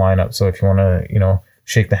always has a lineup. So if you want to,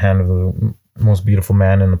 shake the hand of the most beautiful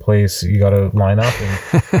man in the place, you got to line up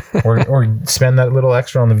and, or spend that little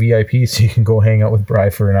extra on the VIP so you can go hang out with Bry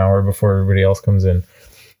for an hour before everybody else comes in.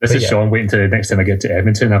 This is Sean waiting till the next time I get to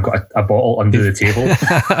Edmonton. I've got a bottle under the table.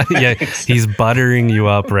 Yeah, he's buttering you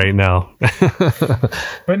up right now.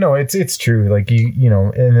 But no, it's true. Like,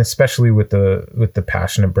 and especially with the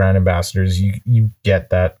passionate brand ambassadors, you get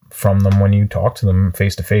that from them when you talk to them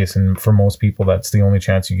face to face. And for most people, that's the only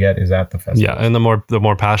chance you get is at the festival. Yeah, and the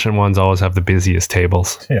more passionate ones always have the busiest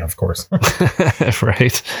tables. Yeah, of course.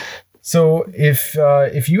 Right. So if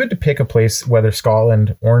you had to pick a place, whether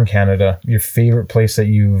Scotland or in Canada, your favorite place that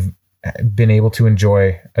you've been able to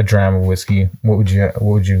enjoy a dram of whiskey, what would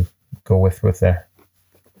you go with there?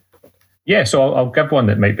 Yeah, so I'll give one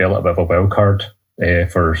that might be a little bit of a wild card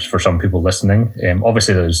for some people listening.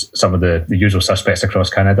 Obviously, there's some of the usual suspects across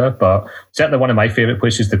Canada, but certainly one of my favorite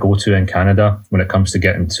places to go to in Canada when it comes to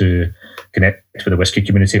getting to connect with the whiskey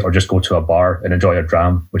community or just go to a bar and enjoy a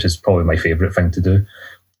dram, which is probably my favorite thing to do,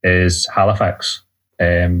 is Halifax.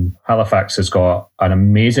 Halifax has got an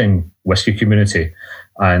amazing whiskey community,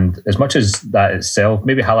 and as much as that itself,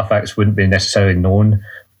 maybe Halifax wouldn't be necessarily known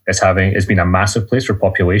as being a massive place for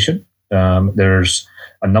population. There's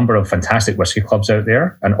a number of fantastic whiskey clubs out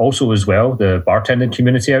there, and also as well, the bartending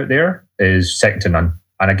community out there is second to none.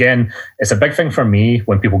 And again, it's a big thing for me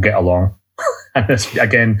when people get along. And this,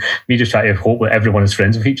 again, me just trying to hope that everyone is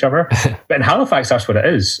friends with each other. But in Halifax, that's what it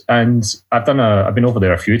is. And I've been over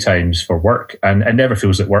there a few times for work, and it never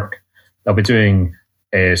feels like work. I'll be doing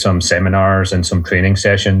some seminars and some training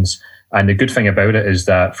sessions. And the good thing about it is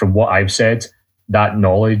that from what I've said, that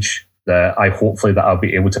knowledge that hopefully that I'll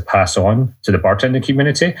be able to pass on to the bartending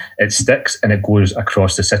community, it sticks and it goes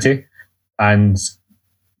across the city. And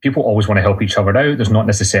people always want to help each other out. There's not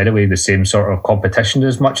necessarily the same sort of competition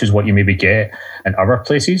as much as what you maybe get in other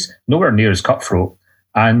places. Nowhere near as cutthroat.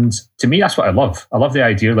 And to me, that's what I love. I love the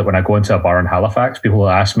idea that when I go into a bar in Halifax, people will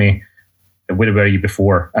ask me, where were you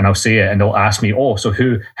before? And I'll say it, and they'll ask me, oh, so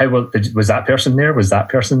was that person there? Was that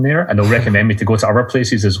person there? And they'll recommend me to go to other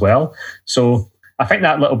places as well. So I think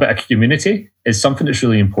that little bit of community is something that's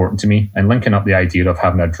really important to me, and linking up the idea of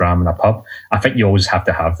having a dram in a pub. I think you always have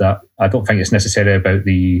to have that. I don't think it's necessarily about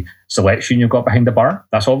the selection you've got behind the bar.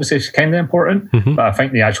 That's obviously kind of important, but I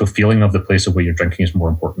think the actual feeling of the place of where you're drinking is more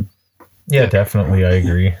important. Yeah, definitely. I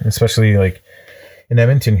agree. Especially like in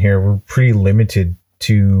Edmonton here, we're pretty limited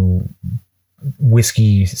to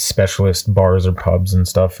whiskey specialist bars or pubs and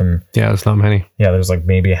stuff. And yeah, there's not many. Yeah, there's like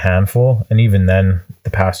maybe a handful. And even then,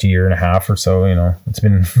 the past year and a half or so, it's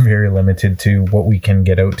been very limited to what we can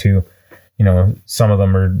get out to. Some of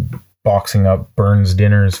them are boxing up Burns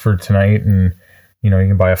dinners for tonight, and you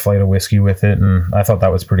can buy a flight of whiskey with it. And I thought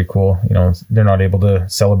that was pretty cool. They're not able to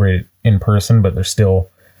celebrate it in person, but they're still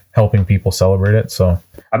helping people celebrate it. So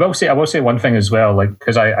I will say one thing as well, like,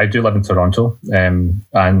 because I do live in Toronto, and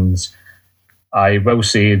I will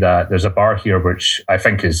say that there's a bar here which I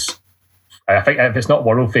think if it's not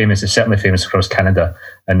world famous, it's certainly famous across Canada,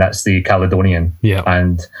 and that's the Caledonian. Yeah.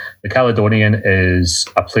 And the Caledonian is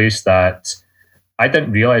a place that I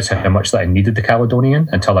didn't realize how much that I needed the Caledonian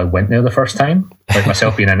until I went there the first time. Like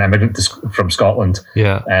myself being an immigrant from Scotland.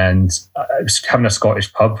 Yeah. And having a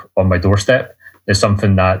Scottish pub on my doorstep is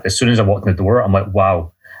something that as soon as I walked in the door, I'm like,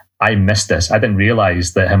 wow, I missed this. I didn't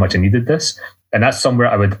realize how much I needed this. And that's somewhere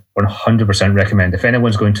I would 100% recommend. If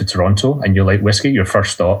anyone's going to Toronto and you like whiskey, your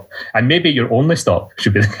first stop, and maybe your only stop,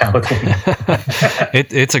 should be the Caledonian.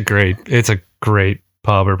 It's a great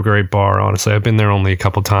pub or great bar, honestly. I've been there only a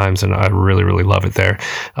couple times, and I really, really love it there.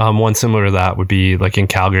 One similar to that would be like in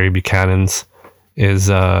Calgary, Buchanan's is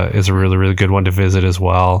a really, really good one to visit as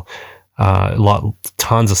well.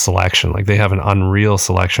 Tons of selection. Like they have an unreal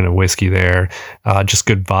selection of whiskey there. Just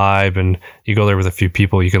good vibe, and you go there with a few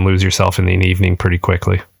people, you can lose yourself in an evening pretty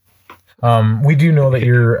quickly. We do know that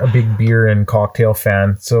you're a big beer and cocktail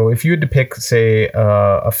fan. So if you had to pick, say,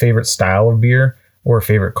 a favorite style of beer or a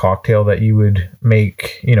favorite cocktail that you would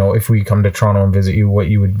make, if we come to Toronto and visit you, what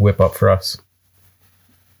you would whip up for us?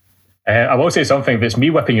 I will say something. If it's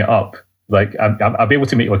me whipping it up, like I'll be able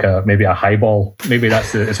to make maybe a highball. Maybe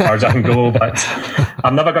that's as far as I can go. But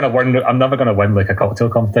I'm never going to win like a cocktail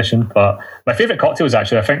competition. But my favorite cocktails,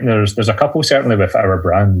 actually, I think there's a couple certainly with our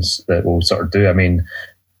brands that will sort of do. I mean,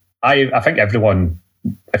 I think everyone,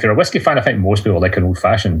 if you're a whiskey fan, I think most people like an old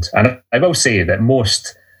fashioned. And I will say that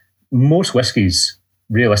most whiskies,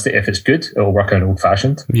 realistic, if it's good, it'll work on an old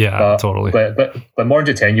fashioned. Yeah, totally. But more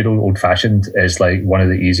than 10-year-old old fashioned is like one of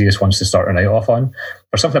the easiest ones to start a night off on.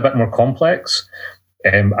 For something a bit more complex,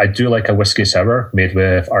 I do like a whiskey sour made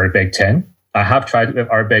with Ardbeg 10. I have tried it with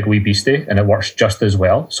Ardbeg Wee Beastie, and it works just as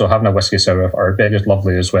well. So having a whiskey sour with Ardbeg is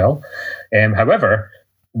lovely as well. However,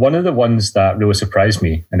 one of the ones that really surprised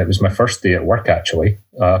me, and it was my first day at work actually.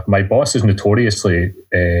 My boss is notoriously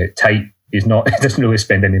tight. He doesn't really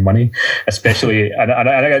spend any money, especially, and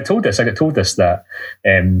I got told this that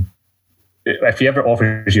if he ever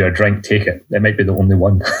offers you a drink, take it. It might be the only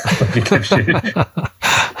one that he gives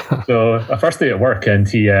you. So my first day at work, and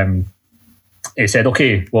he said,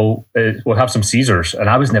 okay, well, we'll have some Caesars. And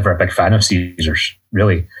I was never a big fan of Caesars,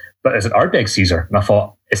 really. But it's an Ardbeg Caesar. And I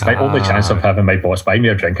thought, it's my only chance of having my boss buy me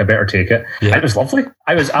a drink. I better take it. Yeah. It was lovely.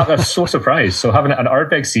 I was so surprised. So having an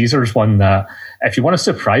Ardbeg Caesar is one that, if you want to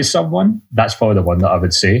surprise someone, that's probably the one that I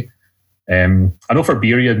would say. I know for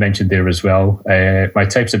beer, you had mentioned there as well. My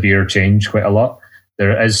types of beer change quite a lot.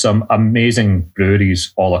 There is some amazing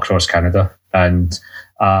breweries all across Canada. And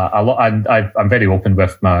I'm very open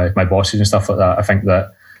with my bosses and stuff like that. I think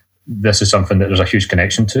that this is something that there's a huge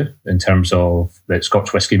connection to in terms of the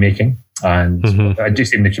Scotch whisky making, and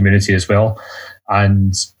just in the community as well.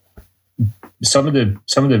 And some of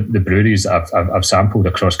the breweries I've sampled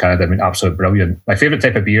across Canada, I mean, absolutely brilliant. My favourite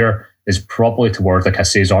type of beer is probably towards like a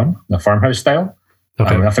saison, the farmhouse style.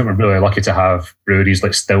 Okay. I think we're really lucky to have breweries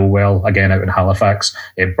like Stillwell, again out in Halifax,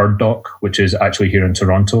 Burdock, which is actually here in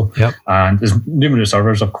Toronto. Yep. And there's numerous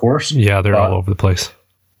others, of course. Yeah, they're all over the place.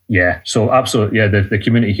 Yeah, so absolutely, yeah. The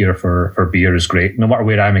community here for beer is great. No matter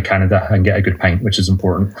where I am in Canada, I can get a good pint, which is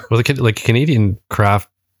important. Well, the Canadian craft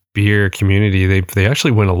beer community, they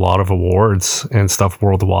actually win a lot of awards and stuff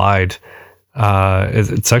worldwide.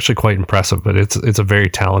 It's actually quite impressive, but it's a very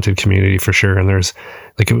talented community for sure. And there's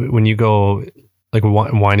like when you go like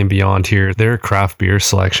Wine and Beyond here, their craft beer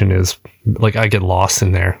selection is like I get lost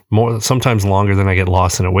in there sometimes longer than I get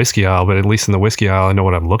lost in a whiskey aisle. But at least in the whiskey aisle, I know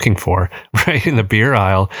what I'm looking for. Right in the beer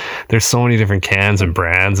aisle, there's so many different cans and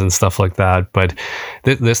brands and stuff like that. But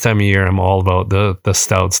this time of year, I'm all about the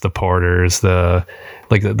stouts, the porters, the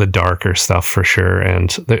darker stuff for sure.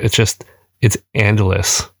 And it's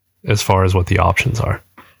endless as far as what the options are.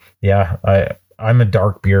 Yeah, I'm a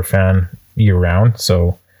dark beer fan year round,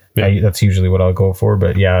 so yeah. That's usually what I'll go for.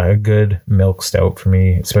 But yeah, a good milk stout for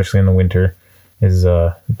me, especially in the winter, is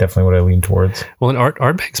definitely what I lean towards. Well, and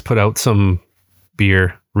Ardbeg's put out some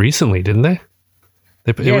beer recently, didn't they?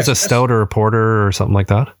 It was a stout or a porter or something like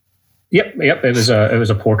that. Yep. It was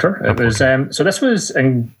a porter. So this was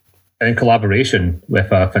in collaboration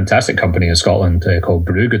with a fantastic company in Scotland called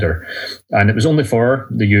Brewgooder, and it was only for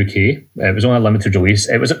the UK. It was only a limited release.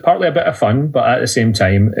 It was partly a bit of fun, but at the same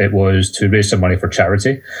time, it was to raise some money for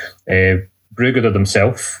charity. Brewgooder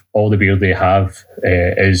themselves, all the beer they have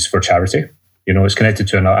is for charity. You know, it's connected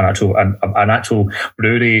to an actual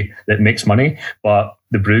brewery that makes money, but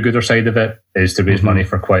the Brewgooder side of it is to raise money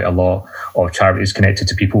for quite a lot of charities connected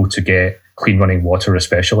to people to get clean running water,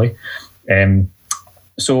 especially.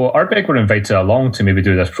 So Ardbeg were invited along to maybe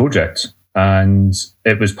do this project, and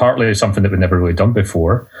it was partly something that we'd never really done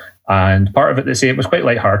before, and part of it, they say it was quite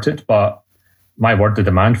lighthearted, but my word, the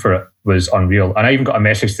demand for it was unreal. And I even got a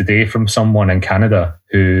message today from someone in Canada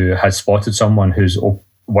who had spotted someone who's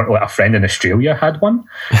a friend in Australia had one,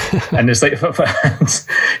 and it's like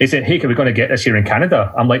he said, "Hey, are we going to get this here in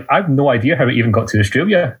Canada?" I'm like, I have no idea how it even got to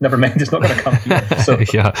Australia. Never mind, it's not going to come here. So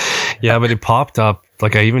yeah, but it popped up.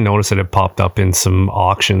 Like I even noticed that it popped up in some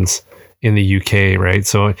auctions in the UK, right?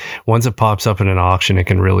 So once it pops up in an auction, it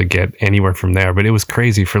can really get anywhere from there. But it was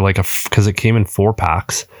crazy for because it came in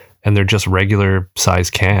 4-packs and they're just regular size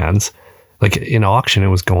cans. Like in auction, it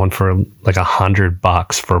was going for like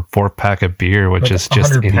 $100 for a 4-pack of beer, which is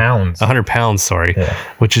just 100 pounds, sorry, yeah.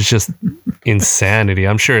 Which is just insanity.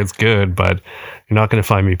 I'm sure it's good, but you're not going to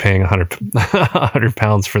find me paying 100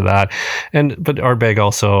 pounds for that. But Ardbeg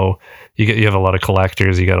also, you have a lot of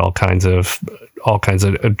collectors. You got all kinds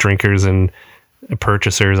of drinkers and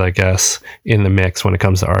purchasers, I guess, in the mix when it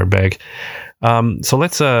comes to Ardbeg. So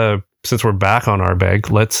let's since we're back on Ardbeg,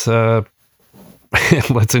 let's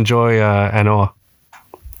enjoy Anoa.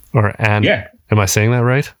 Yeah. Am I saying that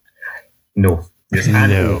right? No. Yes,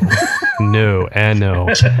 No. And,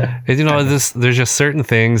 you know, there's just certain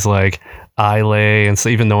things like Islay, and so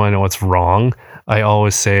even though I know it's wrong, I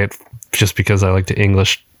always say it just because I like to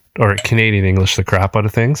English or Canadian English the crap out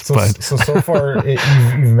of things. So far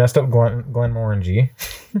you've messed up Glenmorangie.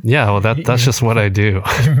 Yeah, well that's just what I do.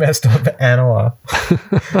 You messed up Anoa.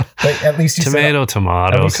 Like at least you tomato. Come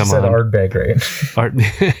on. Said Ardbeg,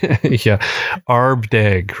 right? Yeah,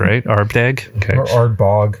 Ardbeg, right? Ardbeg. Okay. Or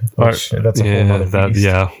Ardbog. That's a whole nother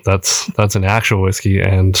beast. That's an actual whiskey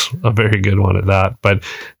and a very good one at that. But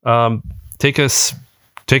take us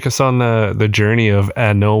on the journey of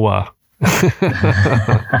Anoa.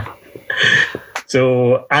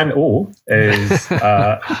 So An-O is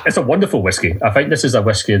it's a wonderful whiskey. I think this is a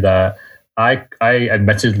whiskey that I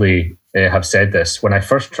admittedly have said this when I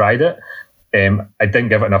first tried it. I didn't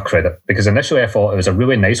give it enough credit because initially I thought it was a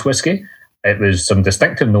really nice whiskey. It was some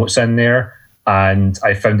distinctive notes in there, and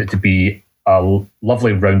I found it to be a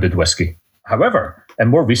lovely rounded whiskey. However, in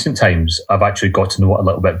more recent times, I've actually got to know it a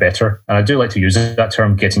little bit better, and I do like to use that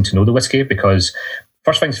term, getting to know the whiskey, because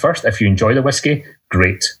first things first, if you enjoy the whiskey,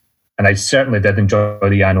 great. And I certainly did enjoy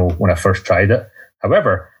the An-O when I first tried it.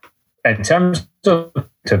 However, in terms of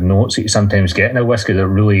notes that you sometimes get in a whiskey that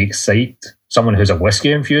really excite someone who's a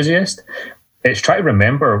whiskey enthusiast, it's try to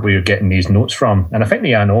remember where you're getting these notes from. And I think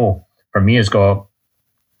the An-O, for me, has got,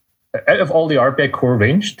 out of all the Ardbeg core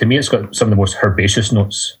range, to me, it's got some of the most herbaceous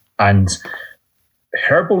notes. And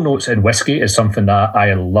herbal notes in whiskey is something that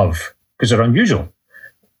I love because they're unusual.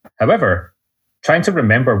 However, trying to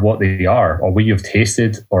remember what they are or where you've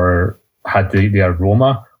tasted or had the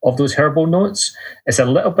aroma of those herbal notes, it's a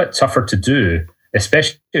little bit tougher to do,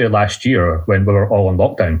 especially last year when we were all on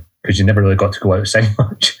lockdown because you never really got to go outside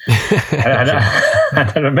much. and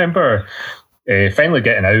I remember finally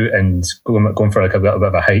getting out and going for like a little bit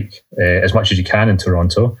of a hike as much as you can in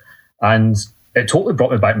Toronto. And it totally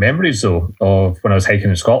brought me back memories, though, of when I was hiking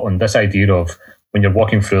in Scotland, this idea of when you're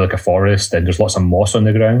walking through like a forest and there's lots of moss on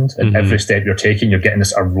the ground, and every step you're taking, you're getting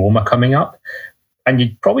this aroma coming up. And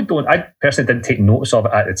you probably don't, I personally didn't take notice of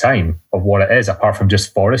it at the time of what it is, apart from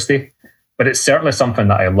just foresty. But it's certainly something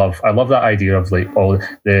that I love. I love that idea of like all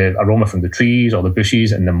the aroma from the trees, all the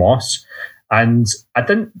bushes and the moss. And I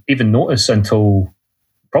didn't even notice until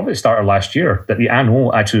probably the start of last year that the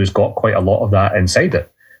Anno actually has got quite a lot of that inside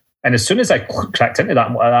it. And as soon as I cracked into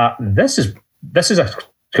that, this is a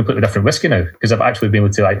completely different whiskey now, because I've actually been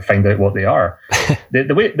able to like find out what they are.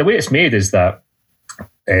 the way it's made is that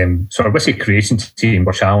so our whiskey creation team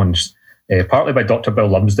were challenged partly by Dr. Bill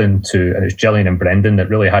Lumsden and it's Gillian and Brendan that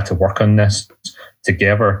really had to work on this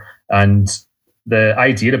together. And the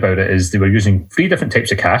idea about it is they were using 3 different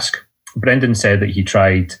types of cask. Brendan said that he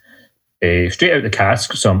tried straight out the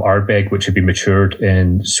cask some Ardbeg, which had been matured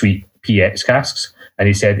in sweet PX casks. And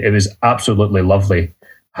he said it was absolutely lovely.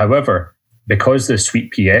 However, because the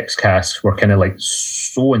sweet PX casks were kind of like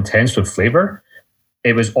so intense with flavor,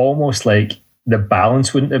 it was almost like the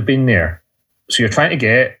balance wouldn't have been there. So you're trying to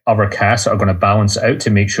get other casks that are going to balance it out to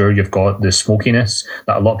make sure you've got the smokiness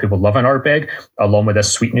that a lot of people love in Ardbeg, along with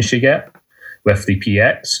this sweetness you get with the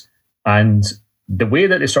PX. And the way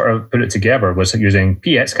that they sort of put it together was using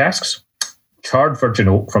PX casks, charred virgin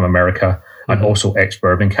oak from America, and also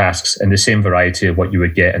ex-bourbon casks in the same variety of what you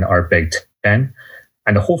would get in Ardbeg 10.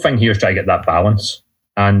 And the whole thing here is trying to get that balance.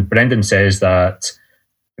 And Brendan says that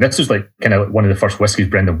this was like kind of one of the first whiskies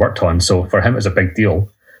Brendan worked on. So for him, it was a big deal.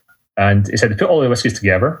 And he said they put all the whiskies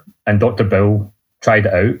together and Dr. Bill tried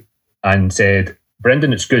it out and said,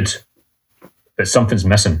 Brendan, it's good, but something's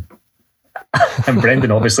missing. And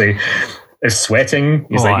Brendan obviously is sweating.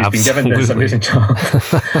 He's he's been given this amazing job.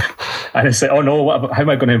 And it's like, oh no, how am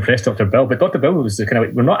I going to impress Dr. Bill? But Dr. Bill was kind of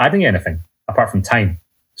like, we're not adding anything apart from time.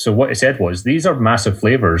 So what he said was, these are massive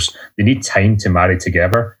flavors. They need time to marry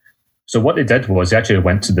together. So what they did was they actually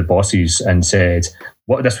went to the bosses and said,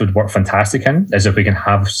 what this would work fantastic in is if we can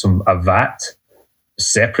have a vat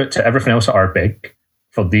separate to everything else at Ardbeg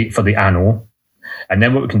for the Anno. And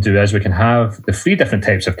then what we can do is we can have the 3 different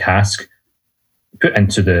types of cask put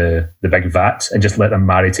into the big vat and just let them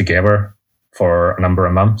marry together for a number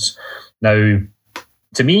of months. Now,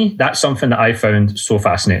 to me, that's something that I found so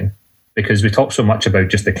fascinating, because we talk so much about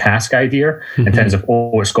just the cask idea in terms of,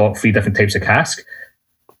 it's got 3 different types of cask.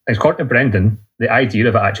 And according to Brendan, the idea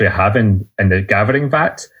of it actually having in the gathering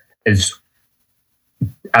vat is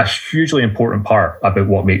a hugely important part about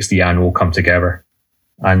what makes the Anno come together.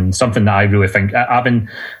 And something that I really think, having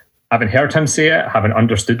heard him say it, having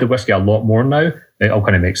understood the whiskey a lot more now, it all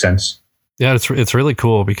kind of makes sense. Yeah, it's really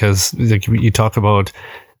cool because like you talk about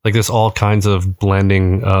like there's all kinds of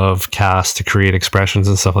blending of casks to create expressions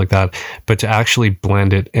and stuff like that, but to actually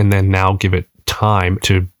blend it and then now give it time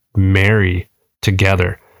to marry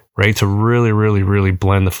together, right? To really, really, really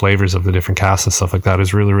blend the flavors of the different casks and stuff like that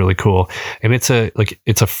is really, really cool. And it's a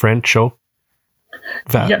French oak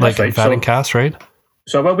vatting cask, right?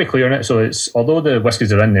 So I will be clear on it. So it's, although the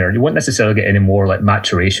whiskies are in there, you won't necessarily get any more like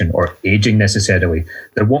maturation or aging necessarily.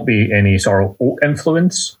 There won't be any sort of oak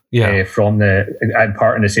influence from the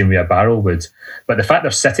part in the same way a barrel would. But the fact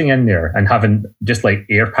they're sitting in there and having just like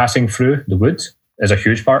air passing through the wood is a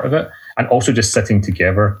huge part of it, and also just sitting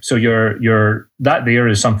together. So you're that there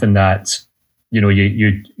is something that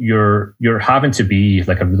you're having to be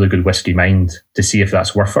like a really good whiskey mind to see if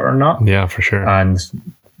that's worth it or not. Yeah, for sure. And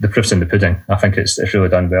the proof's in the pudding. I think it's really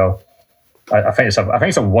done well. I think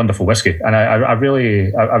it's a wonderful whiskey, and I've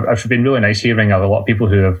been really nice hearing of a lot of people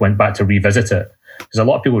who have went back to revisit it, because a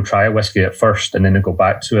lot of people try a whiskey at first and then they go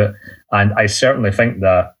back to it, and I certainly think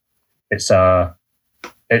that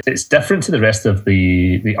it's different to the rest of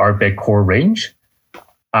the Ardbeg core range.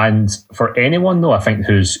 And for anyone though, I think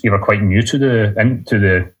who's either quite new to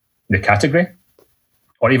the category,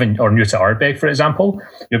 or new to Ardbeg, for example,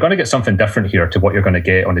 you're going to get something different here to what you're going to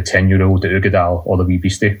get on the 10-year-old, the Uigeadail, or the Wee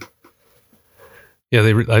Beastie.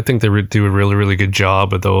 Yeah, I think they do a really, really good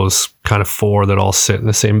job of those kind of 4 that all sit in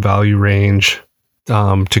the same value range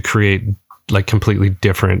to create like completely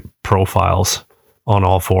different profiles on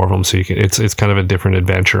all 4 of them. So it's kind of a different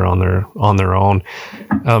adventure on their own.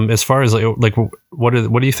 As far as like what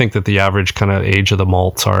do you think that the average kind of age of the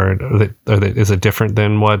malts are? Is it different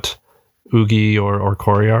than what Ugie or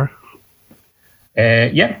Corey are?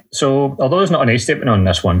 Yeah. So although there's not an age statement on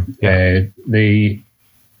this one, the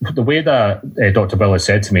way that Dr. Bill has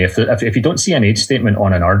said to me, if you don't see an age statement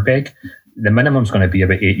on an Ardbeg, the minimum is going to be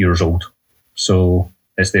about 8 years old. So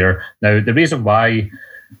it's there. Now, the reason why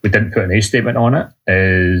we didn't put an age statement on it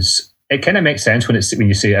is it kind of makes sense when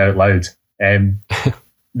you say it out loud.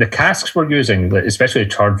 The casks we're using, especially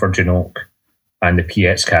charred virgin oak and the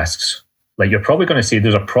PX casks, like you're probably going to see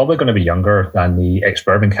those are probably going to be younger than the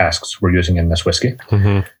ex-bourbon casks we're using in this whiskey.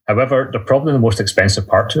 Mm-hmm. However, they're probably the most expensive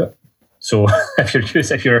part to it. So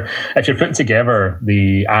if you're putting together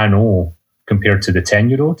the ANO compared to the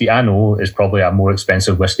 €10, the ANO is probably a more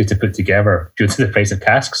expensive whiskey to put together due to the price of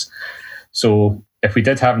casks. So if we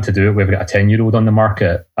did happen to do it, we've got a 10-year-old on the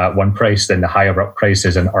market at one price, then the higher up price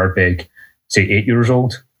is an Ardbeg, say 8 years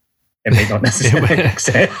old. It might not necessarily make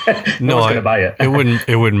sense. No one's going to buy it.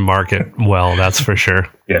 It wouldn't market well, that's for sure.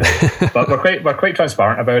 Yeah, but we're quite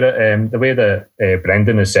transparent about it. The way that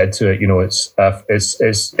Brendan has said to it,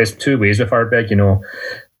 it's two ways with Ardbeg.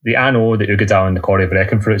 The ANO, the Uigeadail and the Corrie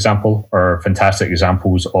Brecon, for example, are fantastic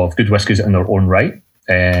examples of good whiskies in their own right.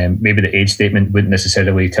 Maybe the age statement wouldn't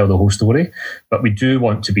necessarily tell the whole story, but we do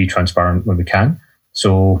want to be transparent when we can.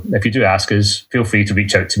 So if you do ask us, feel free to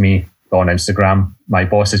reach out to me on Instagram. My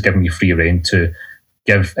boss has given me free rein to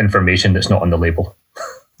give information that's not on the label.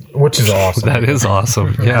 Which is awesome. That is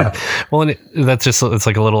awesome. Yeah. Well, and it's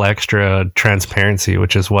like a little extra transparency,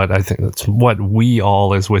 which is what I think that's what we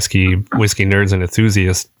all as whiskey nerds and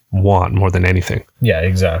enthusiasts want more than anything. Yeah,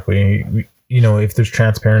 exactly. If there's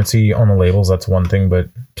transparency on the labels, that's one thing, but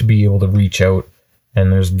to be able to reach out,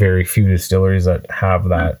 and there's very few distilleries that have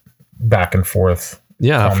that back and forth.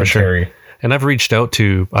 Yeah, commentary. For sure. And I've reached out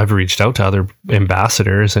to other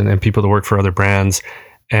ambassadors and people that work for other brands,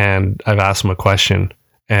 and I've asked them a question,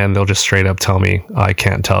 and they'll just straight up tell me, I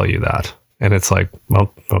can't tell you that. And it's like,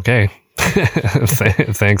 well, okay.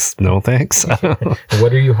 Thanks. No, thanks.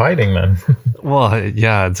 What are you hiding then? Well,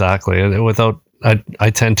 yeah, exactly. I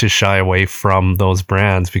tend to shy away from those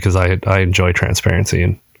brands because I enjoy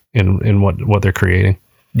transparency in what they're creating.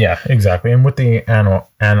 Yeah, exactly. And with the ANO,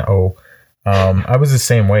 I was the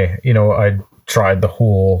same way. I tried the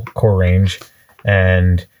whole core range,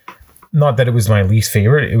 and not that it was my least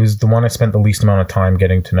favorite. It was the one I spent the least amount of time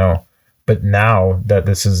getting to know. But now that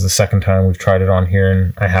this is the second time we've tried it on here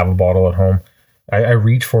and I have a bottle at home, I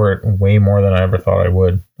reach for it way more than I ever thought I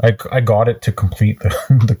would. I got it to complete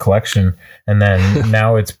the collection, and then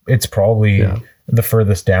now it's probably the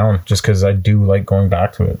furthest down, just because I do like going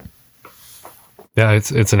back to it. Yeah,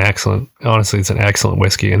 it's an excellent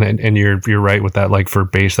whiskey, and you're right with that. Like for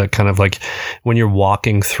base, that kind of like when you're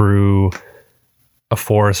walking through a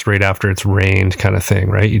forest right after it's rained, kind of thing,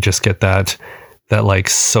 right? You just get that like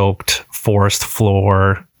soaked forest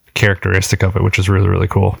floor characteristic of it, which is really, really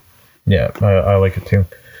cool. Yeah, I like it too.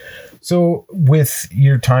 So with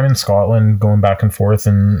your time in Scotland, going back and forth,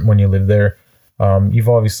 and when you lived there, you've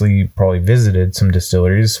obviously probably visited some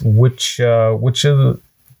distilleries. Which of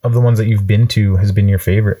the ones that you've been to has been your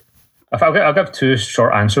favorite? I'll give two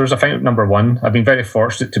short answers. I think number one, I've been very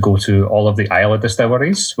fortunate to go to all of the Islay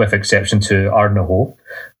distilleries, with exception to Ardnahoe.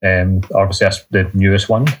 Obviously, that's the newest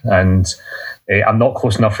one, and I'm not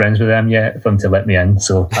close enough friends with them yet for them to let me in.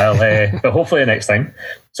 So I'll, but hopefully next time.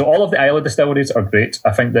 So all of the Islay distilleries are great.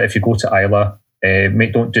 I think that if you go to Islay,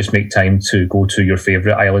 don't just make time to go to your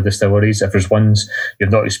favourite Islay distilleries. If there's ones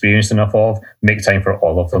you've not experienced enough of, make time for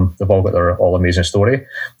all of them. They've all got their all amazing story.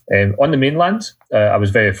 On the mainland, I was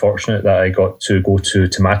very fortunate that I got to go to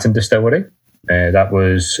Tomatin Distillery. That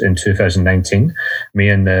was in 2019. Me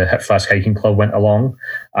and the Hip Flask Hiking Club went along,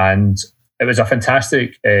 and it was a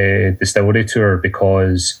fantastic distillery tour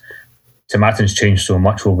because Tomatin's changed so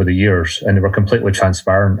much over the years, and they were completely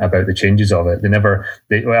transparent about the changes of it. When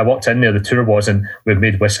I walked in there, the tour wasn't, we've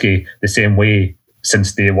made whiskey the same way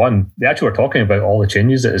since day one. They actually were talking about all the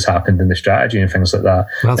changes that has happened in the strategy and things like that.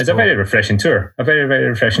 It's cool. A very refreshing tour. A very, very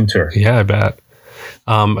refreshing tour. Yeah, I bet.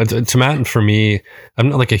 Tomatin for me, I'm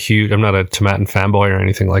not a Tomatin fanboy or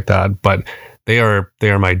anything like that, but they are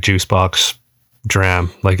my juice box dram.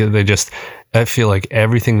 Like I feel like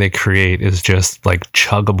everything they create is just like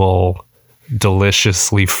chuggable,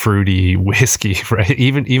 deliciously fruity whiskey, right?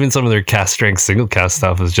 Even some of their cast strength single cast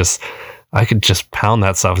stuff is just, I could just pound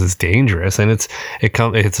that stuff. It's dangerous, and it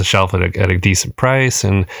hits a shelf at a decent price,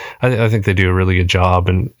 and I think they do a really good job.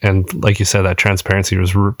 And like you said, that transparency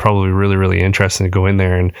was probably really, really interesting to go in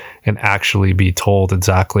there and actually be told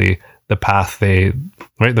exactly the path the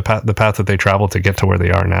path that they traveled to get to where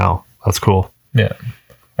they are now. That's cool. Yeah,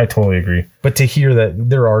 I totally agree. But to hear that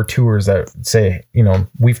there are tours that say,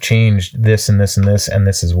 we've changed this and this and this, and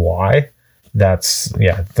this is why. That's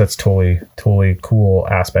totally cool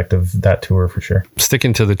aspect of that tour for sure.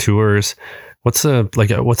 Sticking to the tours, what's a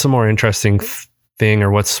more interesting thing,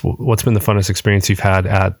 or what's been the funnest experience you've had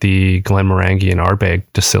at the Glenmorangie and Ardbeg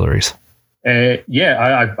distilleries?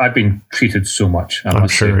 I've been treated so much. I'm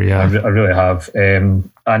sure, yeah. I really have. And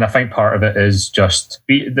I think part of it is just,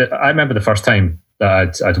 I remember the first time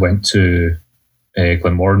that I'd went to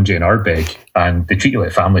Glenmorangie and Ardbeg, and they treat you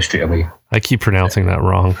like family straight away. I keep pronouncing that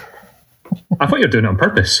wrong. I thought you were doing it on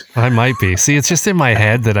purpose. I might be. See, it's just in my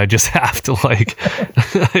head that I just have to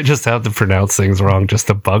I just have to pronounce things wrong just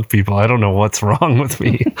to bug people. I don't know what's wrong with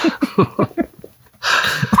me.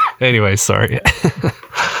 Anyway, sorry.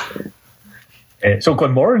 So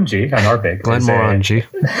Glenmorangie and Ardbeg. Glenmorangie.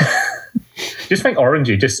 Just think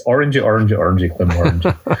orangey, just orangey,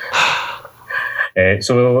 Glenmorangie.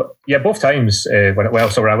 So yeah, both times when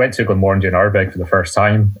I went to Glenmorangie and Ardbeg for the first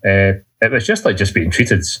time, it was just like just being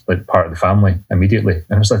treated like part of the family immediately, and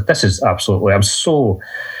I was like, this is absolutely. I'm so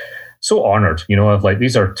honoured, of like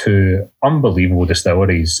these are two unbelievable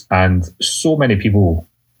distilleries, and so many people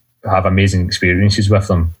have amazing experiences with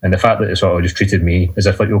them, and the fact that it sort of just treated me as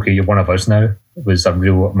if like, okay, you're one of us now, was a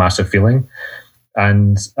real massive feeling.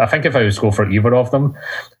 And I think if I was to go for either of them,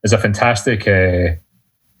 is a fantastic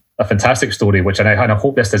story, which and I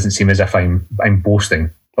hope this doesn't seem as if I'm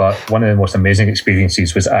boasting, but one of the most amazing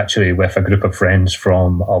experiences was actually with a group of friends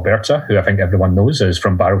from Alberta, who I think everyone knows is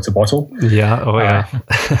from barrel to bottle. Yeah, oh yeah.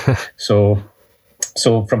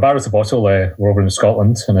 So from barrel to bottle, we're over in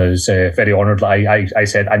Scotland, and I was very honoured that I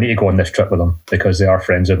said I need to go on this trip with them because they are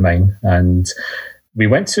friends of mine, and we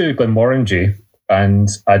went to Glenmorangie, and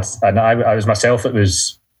I was myself that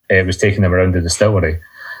was taking them around the distillery.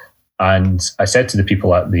 And I said to the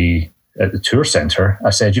people at the tour centre,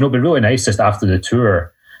 I said, it'd be really nice just after the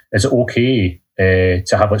tour, is it okay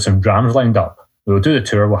to have like some drams lined up? We'll do the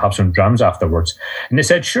tour, we'll have some drams afterwards. And they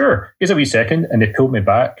said, sure, here's a wee second. And they pulled me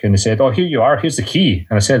back and they said, oh, here you are, here's the key.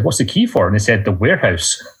 And I said, what's the key for? And they said, the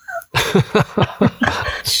warehouse.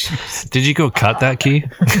 Did you go cut that key?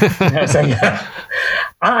 I said, yeah.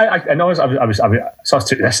 I know. So I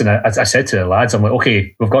took this and I said to the lads, I'm like,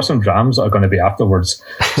 okay, we've got some drams that are going to be afterwards.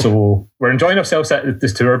 So we're enjoying ourselves at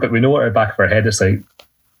this tour, but we know at the back of our head, it's like,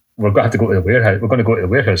 we're going to have to go to the warehouse. We're going to go to the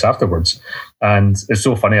warehouse afterwards. And it's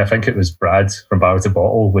so funny. I think it was Brad from Barrel to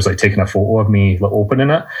Bottle was like taking a photo of me like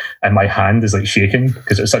opening it, and my hand is like shaking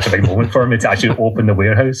because it was such a big moment for me to actually open the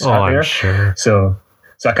warehouse. I'm sure. So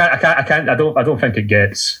I don't think it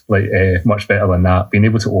gets like much better than that. Being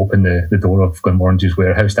able to open the door of Glenmorangie's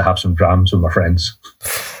warehouse to have some drams with my friends.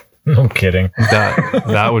 No kidding.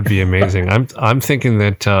 That would be amazing. I'm thinking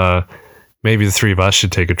that maybe the three of us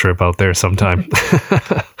should take a trip out there sometime.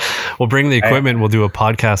 We'll bring the equipment. We'll do a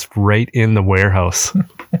podcast right in the warehouse.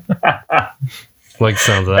 Like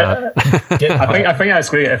sounds of that. I think that's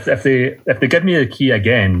great. If they give me the key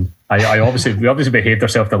again, we obviously behaved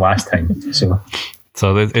ourselves the last time.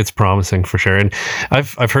 So it's promising for sure. And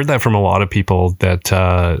I've heard that from a lot of people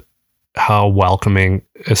that how welcoming,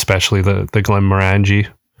 especially the Glenmorangie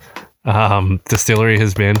distillery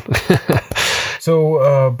has been.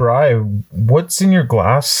 So, Bri, what's in your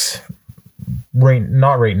glass?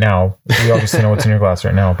 Not right now. We obviously know what's in your glass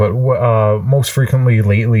right now, but most frequently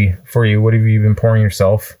lately for you, what have you been pouring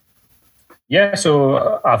yourself? Yeah,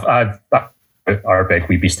 so I've Ardbeg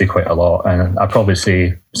Wee Beastie quite a lot, and I'd probably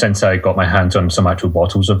say since I got my hands on some actual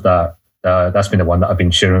bottles of that, that's been the one that I've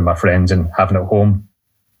been sharing with my friends and having at home,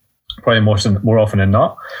 probably more often than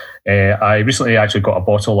not. I recently actually got a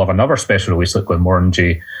bottle of another special release that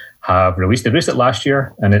Glenmorangie have released. They released it last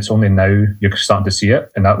year, and it's only now you're starting to see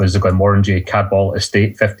it, and that was the Glenmorangie Cadwall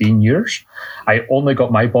Estate 15 years. I only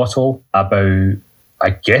got my bottle about,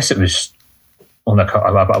 I guess it was only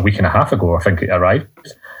about a week and a half ago, I think it arrived.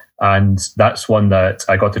 And that's one that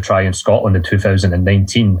I got to try in Scotland in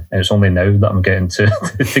 2019, and it's only now that I'm getting to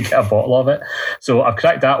get a bottle of it. So I've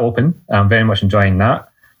cracked that open. I'm very much enjoying that.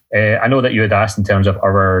 I know that you had asked in terms of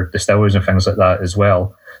other distillers and things like that as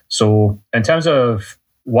well. So in terms of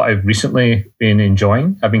what I've recently been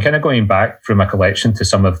enjoying, I've been kind of going back through my collection to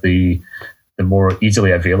some of the more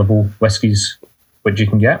easily available whiskies which you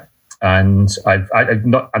can get. And I'm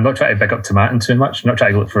not trying to big up Tomatin too much. I'm not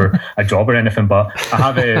trying to look for a job or anything, but I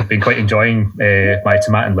have been quite enjoying my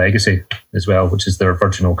Tomatin Legacy as well, which is their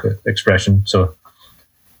virgin oak expression. So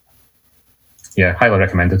yeah, highly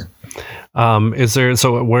recommended.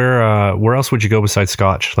 Where else would you go besides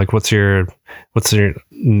Scotch? Like what's the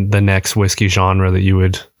next whiskey genre that you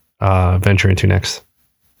would venture into next?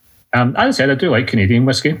 As I said, I do like Canadian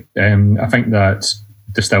whiskey. I think that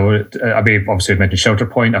distiller, obviously I mentioned Shelter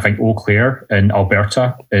Point. I think Eau Claire in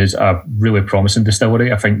Alberta is a really promising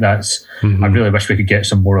distillery. I think that's, I really wish we could get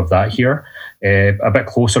some more of that here. A bit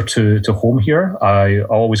closer to home here. I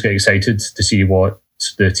always get excited to see what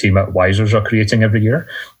the team at Wisers are creating every year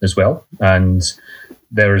as well. And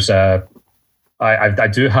there's I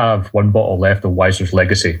do have one bottle left of Wisers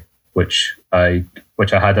Legacy, which I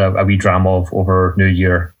had a wee dram of over New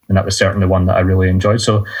Year, and that was certainly one that I really enjoyed.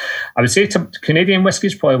 So I would say Canadian whiskey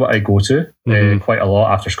is probably what I go to quite a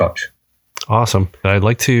lot after Scotch. Awesome. I'd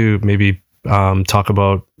like to maybe talk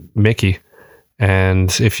about Mickey. And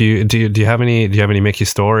if you do you have any Mickey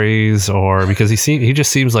stories, or because he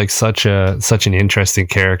just seems like such an interesting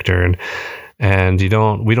character, and we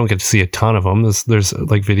don't get to see a ton of them. There's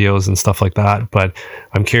like videos and stuff like that, but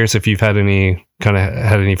I'm curious if you've had any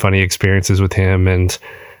funny experiences with him, and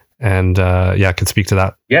could speak to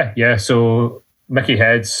that. Yeah. So Mickey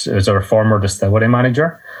Heads is our former distillery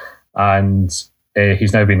manager, and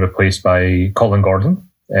he's now been replaced by Colin Gordon.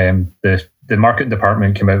 The marketing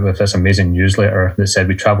department came out with this amazing newsletter that said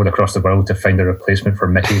we travelled across the world to find a replacement for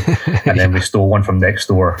Mickey, and then we stole one from next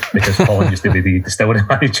door because Colin used to be the distillery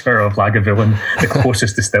manager of Lagavulin, the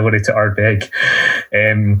closest distillery to Ardbeg,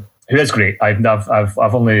 who is great.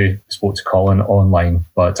 I've only spoke to Colin online,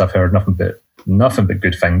 but I've heard nothing but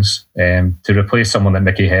good things. To replace someone like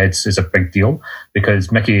Mickey Heads is a big deal,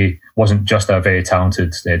 because Mickey wasn't just a very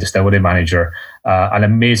talented distillery manager, an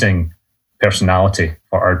amazing personality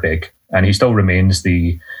for Ardbeg, and he still remains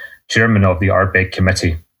the chairman of the Ardbeg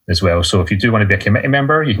committee as well. So if you do want to be a committee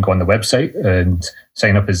member, you can go on the website and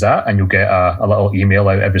sign up as that, and you'll get a little email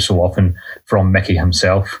out every so often from Mickey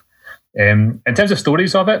himself. In terms of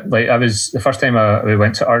stories of it, like the first time we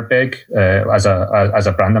went to Ardbeg as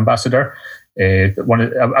a brand ambassador.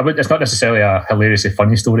 It's not necessarily a hilariously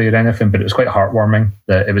funny story or anything, but it was quite heartwarming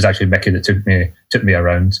that it was actually Mickey that took me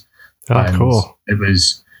around. Oh, and cool!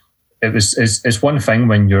 It's one thing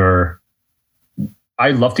when I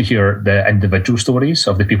love to hear the individual stories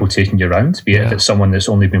of the people taking you around, be it if it's someone that's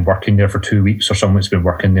only been working there for 2 weeks or someone that's been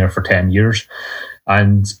working there for 10 years.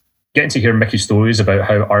 And getting to hear Mickey's stories about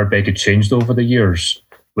how Ardbeg had changed over the years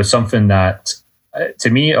was something that, to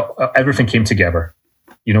me, everything came together.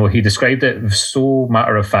 You know, he described it so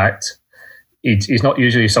matter of fact. He's not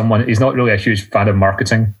usually he's not really a huge fan of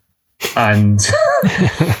marketing. And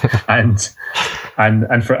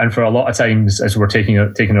and for a lot of times, as we're taking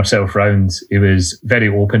ourselves around, he was very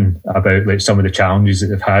open about like some of the challenges that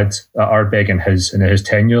they've had at Ardbeg in his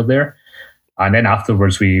tenure there. And then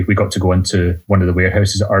afterwards, we got to go into one of the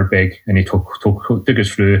warehouses at Ardbeg, and he took us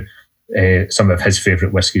through some of his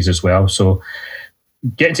favourite whiskies as well. So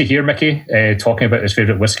getting to hear Mickey talking about his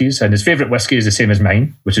favourite whiskies, and his favourite whiskey is the same as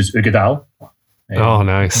mine, which is Uigeadail. Oh,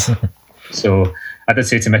 nice. So I did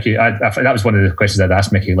say to Mickey, that was one of the questions I'd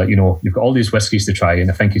asked Mickey, like, you know, you've got all these whiskies to try, and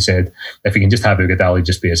I think he said, if he can just have Uigeadail, he'd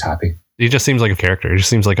just be as happy. He just seems like a character. He just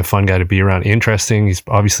seems like a fun guy to be around. Interesting. He's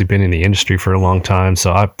obviously been in the industry for a long time,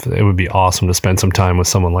 so it would be awesome to spend some time with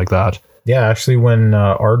someone like that. Yeah, actually, when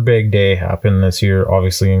Ardbeg Day happened this year,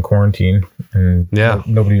 obviously in quarantine, and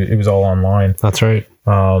it was all online. That's right.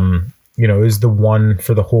 It was the one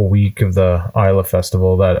for the whole week of the Isla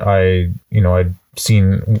Festival that I'd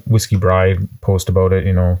seen Whiskey Bry post about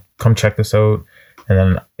it, come check this out. And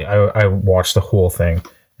then I watched the whole thing.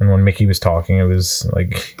 And when Mickey was talking, it was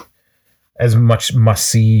like as much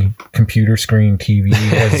must-see computer screen TV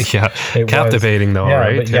as it captivating was. Though,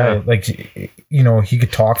 right? But he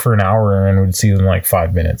could talk for an hour and would see it in like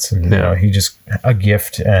 5 minutes. And, he just a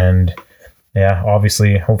gift. And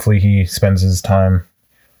obviously, hopefully he spends his time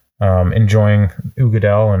enjoying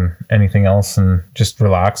Uigeadail and anything else and just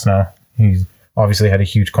relax now. He's obviously had a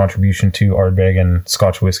huge contribution to Ardbeg and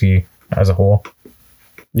Scotch whiskey as a whole.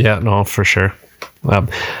 Yeah, no, for sure.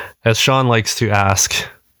 As Sean likes to ask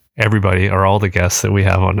everybody or all the guests that we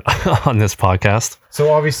have on this podcast.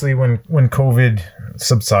 So obviously when COVID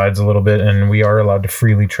subsides a little bit and we are allowed to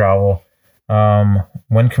freely travel,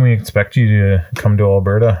 when can we expect you to come to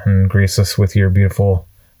Alberta and grace us with your beautiful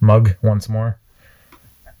mug once more?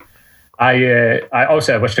 I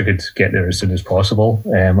also wish I could get there as soon as possible.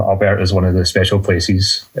 Alberta is one of the special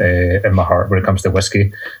places in my heart when it comes to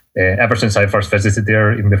whiskey. Ever since I first visited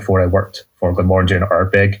there, even before I worked for Glenmorangie and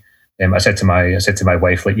Ardbeg, I said to my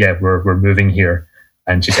wife, like, yeah, we're moving here,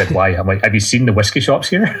 and she said, why? I'm like, have you seen the whiskey shops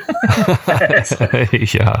here?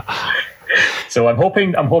 Yeah. So I'm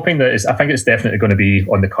hoping that I think it's definitely going to be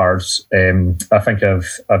on the cards. I think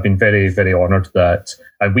I've been very, very honoured that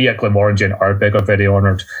we at Glenmorangie and Ardbeg are very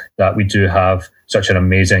honoured that we do have such an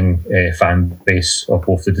amazing fan base of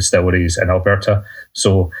both the distilleries in Alberta.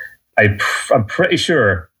 So I'm pretty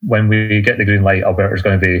sure when we get the green light, Alberta is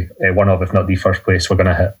going to be one of, if not the first place we're going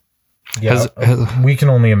to hit. Yeah, we can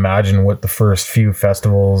only imagine what the first few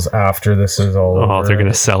festivals after this is all over. Oh, they're going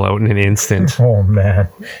to sell out in an instant. Oh, man.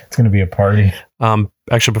 It's going to be a party.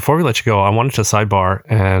 Actually, before we let you go, I wanted to sidebar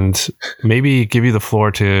and maybe give you the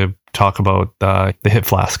floor to talk about the Hip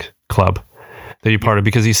Flask Club that you're part of,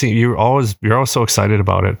 because you're always so excited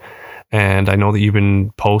about it. And I know that you've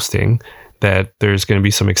been posting, that there's going to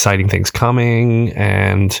be some exciting things coming,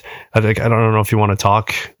 and I don't know if you want to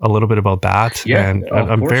talk a little bit about that. Yeah, and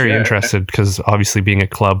I'm very interested because obviously being a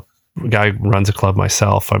guy runs a club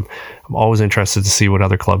myself, I'm always interested to see what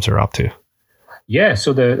other clubs are up to. Yeah,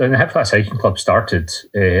 so the Hip Flats Hiking Club started,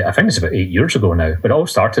 I think it's about 8 years ago now, but it all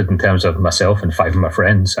started in terms of myself and 5 of my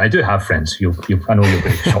friends. I do have friends. I know you'll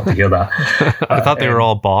be shocked to hear that. I thought they were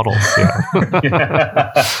all bottles.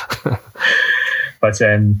 Yeah. But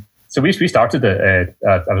so we started it.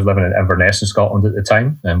 I was living in Inverness in Scotland at the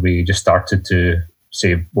time, and we just started to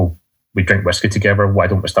say, well, we drink whiskey together. Why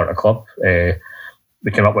don't we start a club?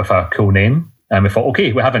 We came up with a cool name, and we thought,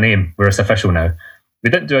 okay, we have a name. It's official now. We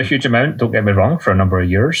didn't do a huge amount, don't get me wrong, for a number of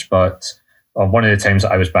years, but one of the times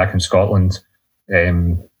that I was back in Scotland,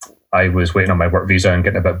 I was waiting on my work visa and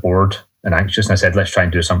getting a bit bored and anxious, and I said, let's try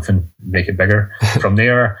and do something, make it bigger. From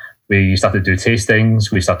there, we started to do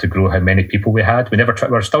tastings. We started to grow how many people we had.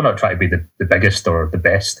 We're still not trying to be the biggest or the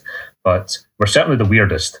best, but we're certainly the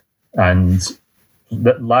weirdest. And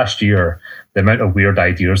last year, the amount of weird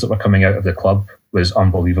ideas that were coming out of the club was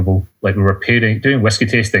unbelievable. Like we were doing whiskey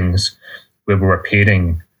tastings where we were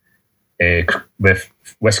pairing with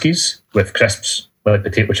whiskies with crisps, like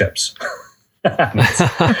potato chips. There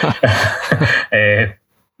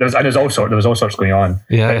was all sorts going on.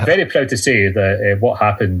 I'm very proud to say that what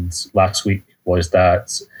happened last week was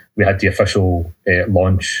that we had the official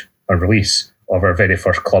launch and release of our very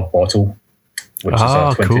first club bottle, which is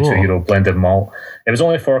a 22-year blended malt. It was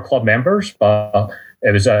only for club members, but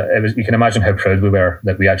it was. You can imagine how proud we were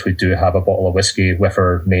that we actually do have a bottle of whiskey with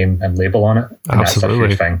our name and label on it. And absolutely, that's a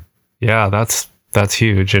huge thing. Yeah, that's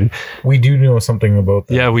huge, and we do know something about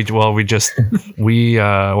that. Yeah, we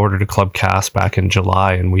ordered a club cask back in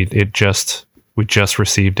July, and we just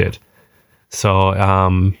received it.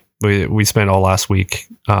 So we spent all last week.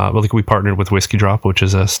 We partnered with Whiskey Drop, which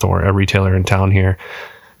is a retailer in town here.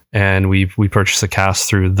 And we purchased a cask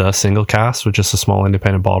through The Single Cask, which is a small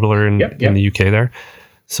independent bottler in the UK there.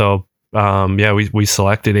 So we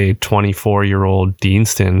selected a 24-year-old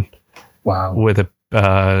Deanston. Wow. With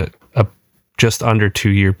a just under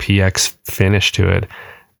 2-year PX finish to it.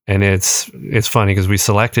 And it's funny because we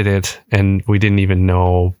selected it and we didn't even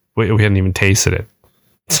know, we hadn't even tasted it.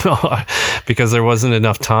 So because there wasn't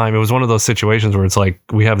enough time. It was one of those situations where it's like,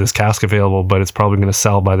 we have this cask available, but it's probably going to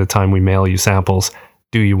sell by the time we mail you samples.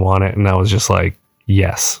 Do you want it? And I was just like,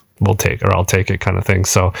 yes, we'll take it, or I'll take it kind of thing.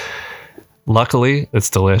 So luckily it's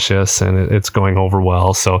delicious and it's going over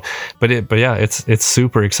well. So, but it's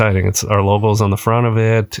super exciting. It's our logo's on the front of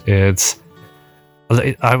it.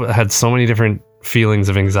 I had so many different feelings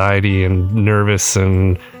of anxiety and nervous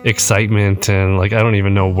and excitement. And like, I don't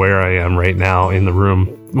even know where I am right now in the room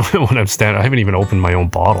when I'm standing. I haven't even opened my own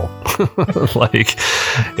bottle. Like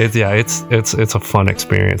it's a fun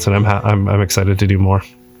experience, and I'm excited to do more.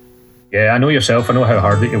 Yeah, I know yourself. I know how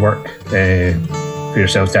hard that you work for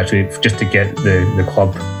yourselves to actually just to get the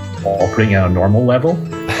club operating at a normal level.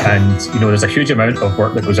 And there's a huge amount of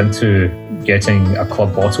work that goes into getting a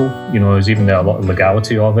club bottle. There's even a lot of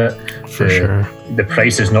legality of it. For sure. The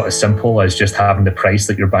price is not as simple as just having the price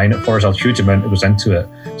that you're buying it for. There's a huge amount that goes into it.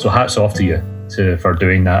 So hats off to you for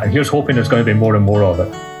doing that. And here's hoping there's going to be more and more of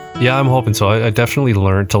it. Yeah, I'm hoping so. I definitely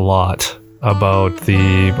learned a lot about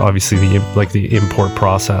the import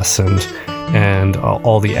process and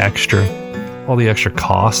all the extra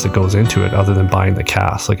cost that goes into it other than buying the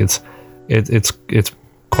cask. Like it's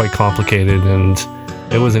quite complicated, and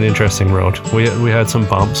it was an interesting road. We had some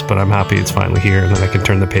bumps, but I'm happy it's finally here, and then I can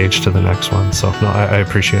turn the page to the next one. So no, I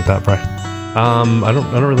appreciate that, Brian. I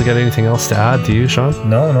don't really got anything else to add. Do you, Sean?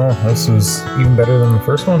 No, this was even better than the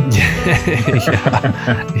first one.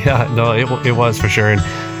 Yeah, no, it was for sure. And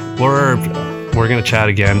we're gonna chat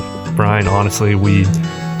again, Brian. Honestly, we're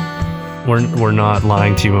not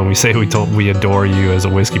lying to you when we say we adore you as a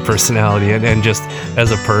whiskey personality and just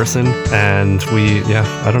as a person. And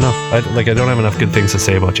I don't know. I don't have enough good things to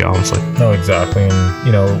say about you, honestly. No, exactly.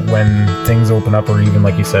 And when things open up, or even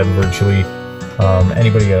like you said, virtually,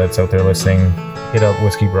 anybody that's out there listening, hit up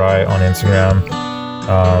Whiskey Bry on Instagram.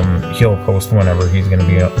 He'll post whenever he's going to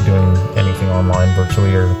be doing anything online,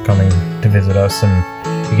 virtually, or coming to visit us. And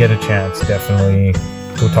if you get a chance, definitely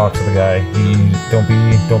go talk to the guy. Don't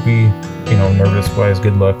be nervous by his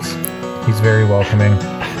good looks. He's very welcoming.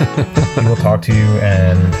 He will talk to you,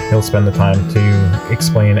 and he'll spend the time to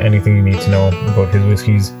explain anything you need to know about his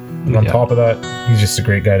whiskeys. And on top of that, he's just a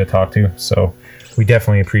great guy to talk to. So we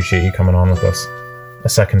definitely appreciate you coming on with us a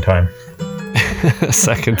second time. A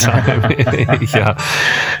second time.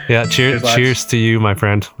 Yeah. Cheers to you, my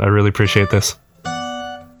friend. I really appreciate this.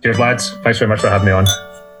 Cheers, lads. Thanks very much for having me on.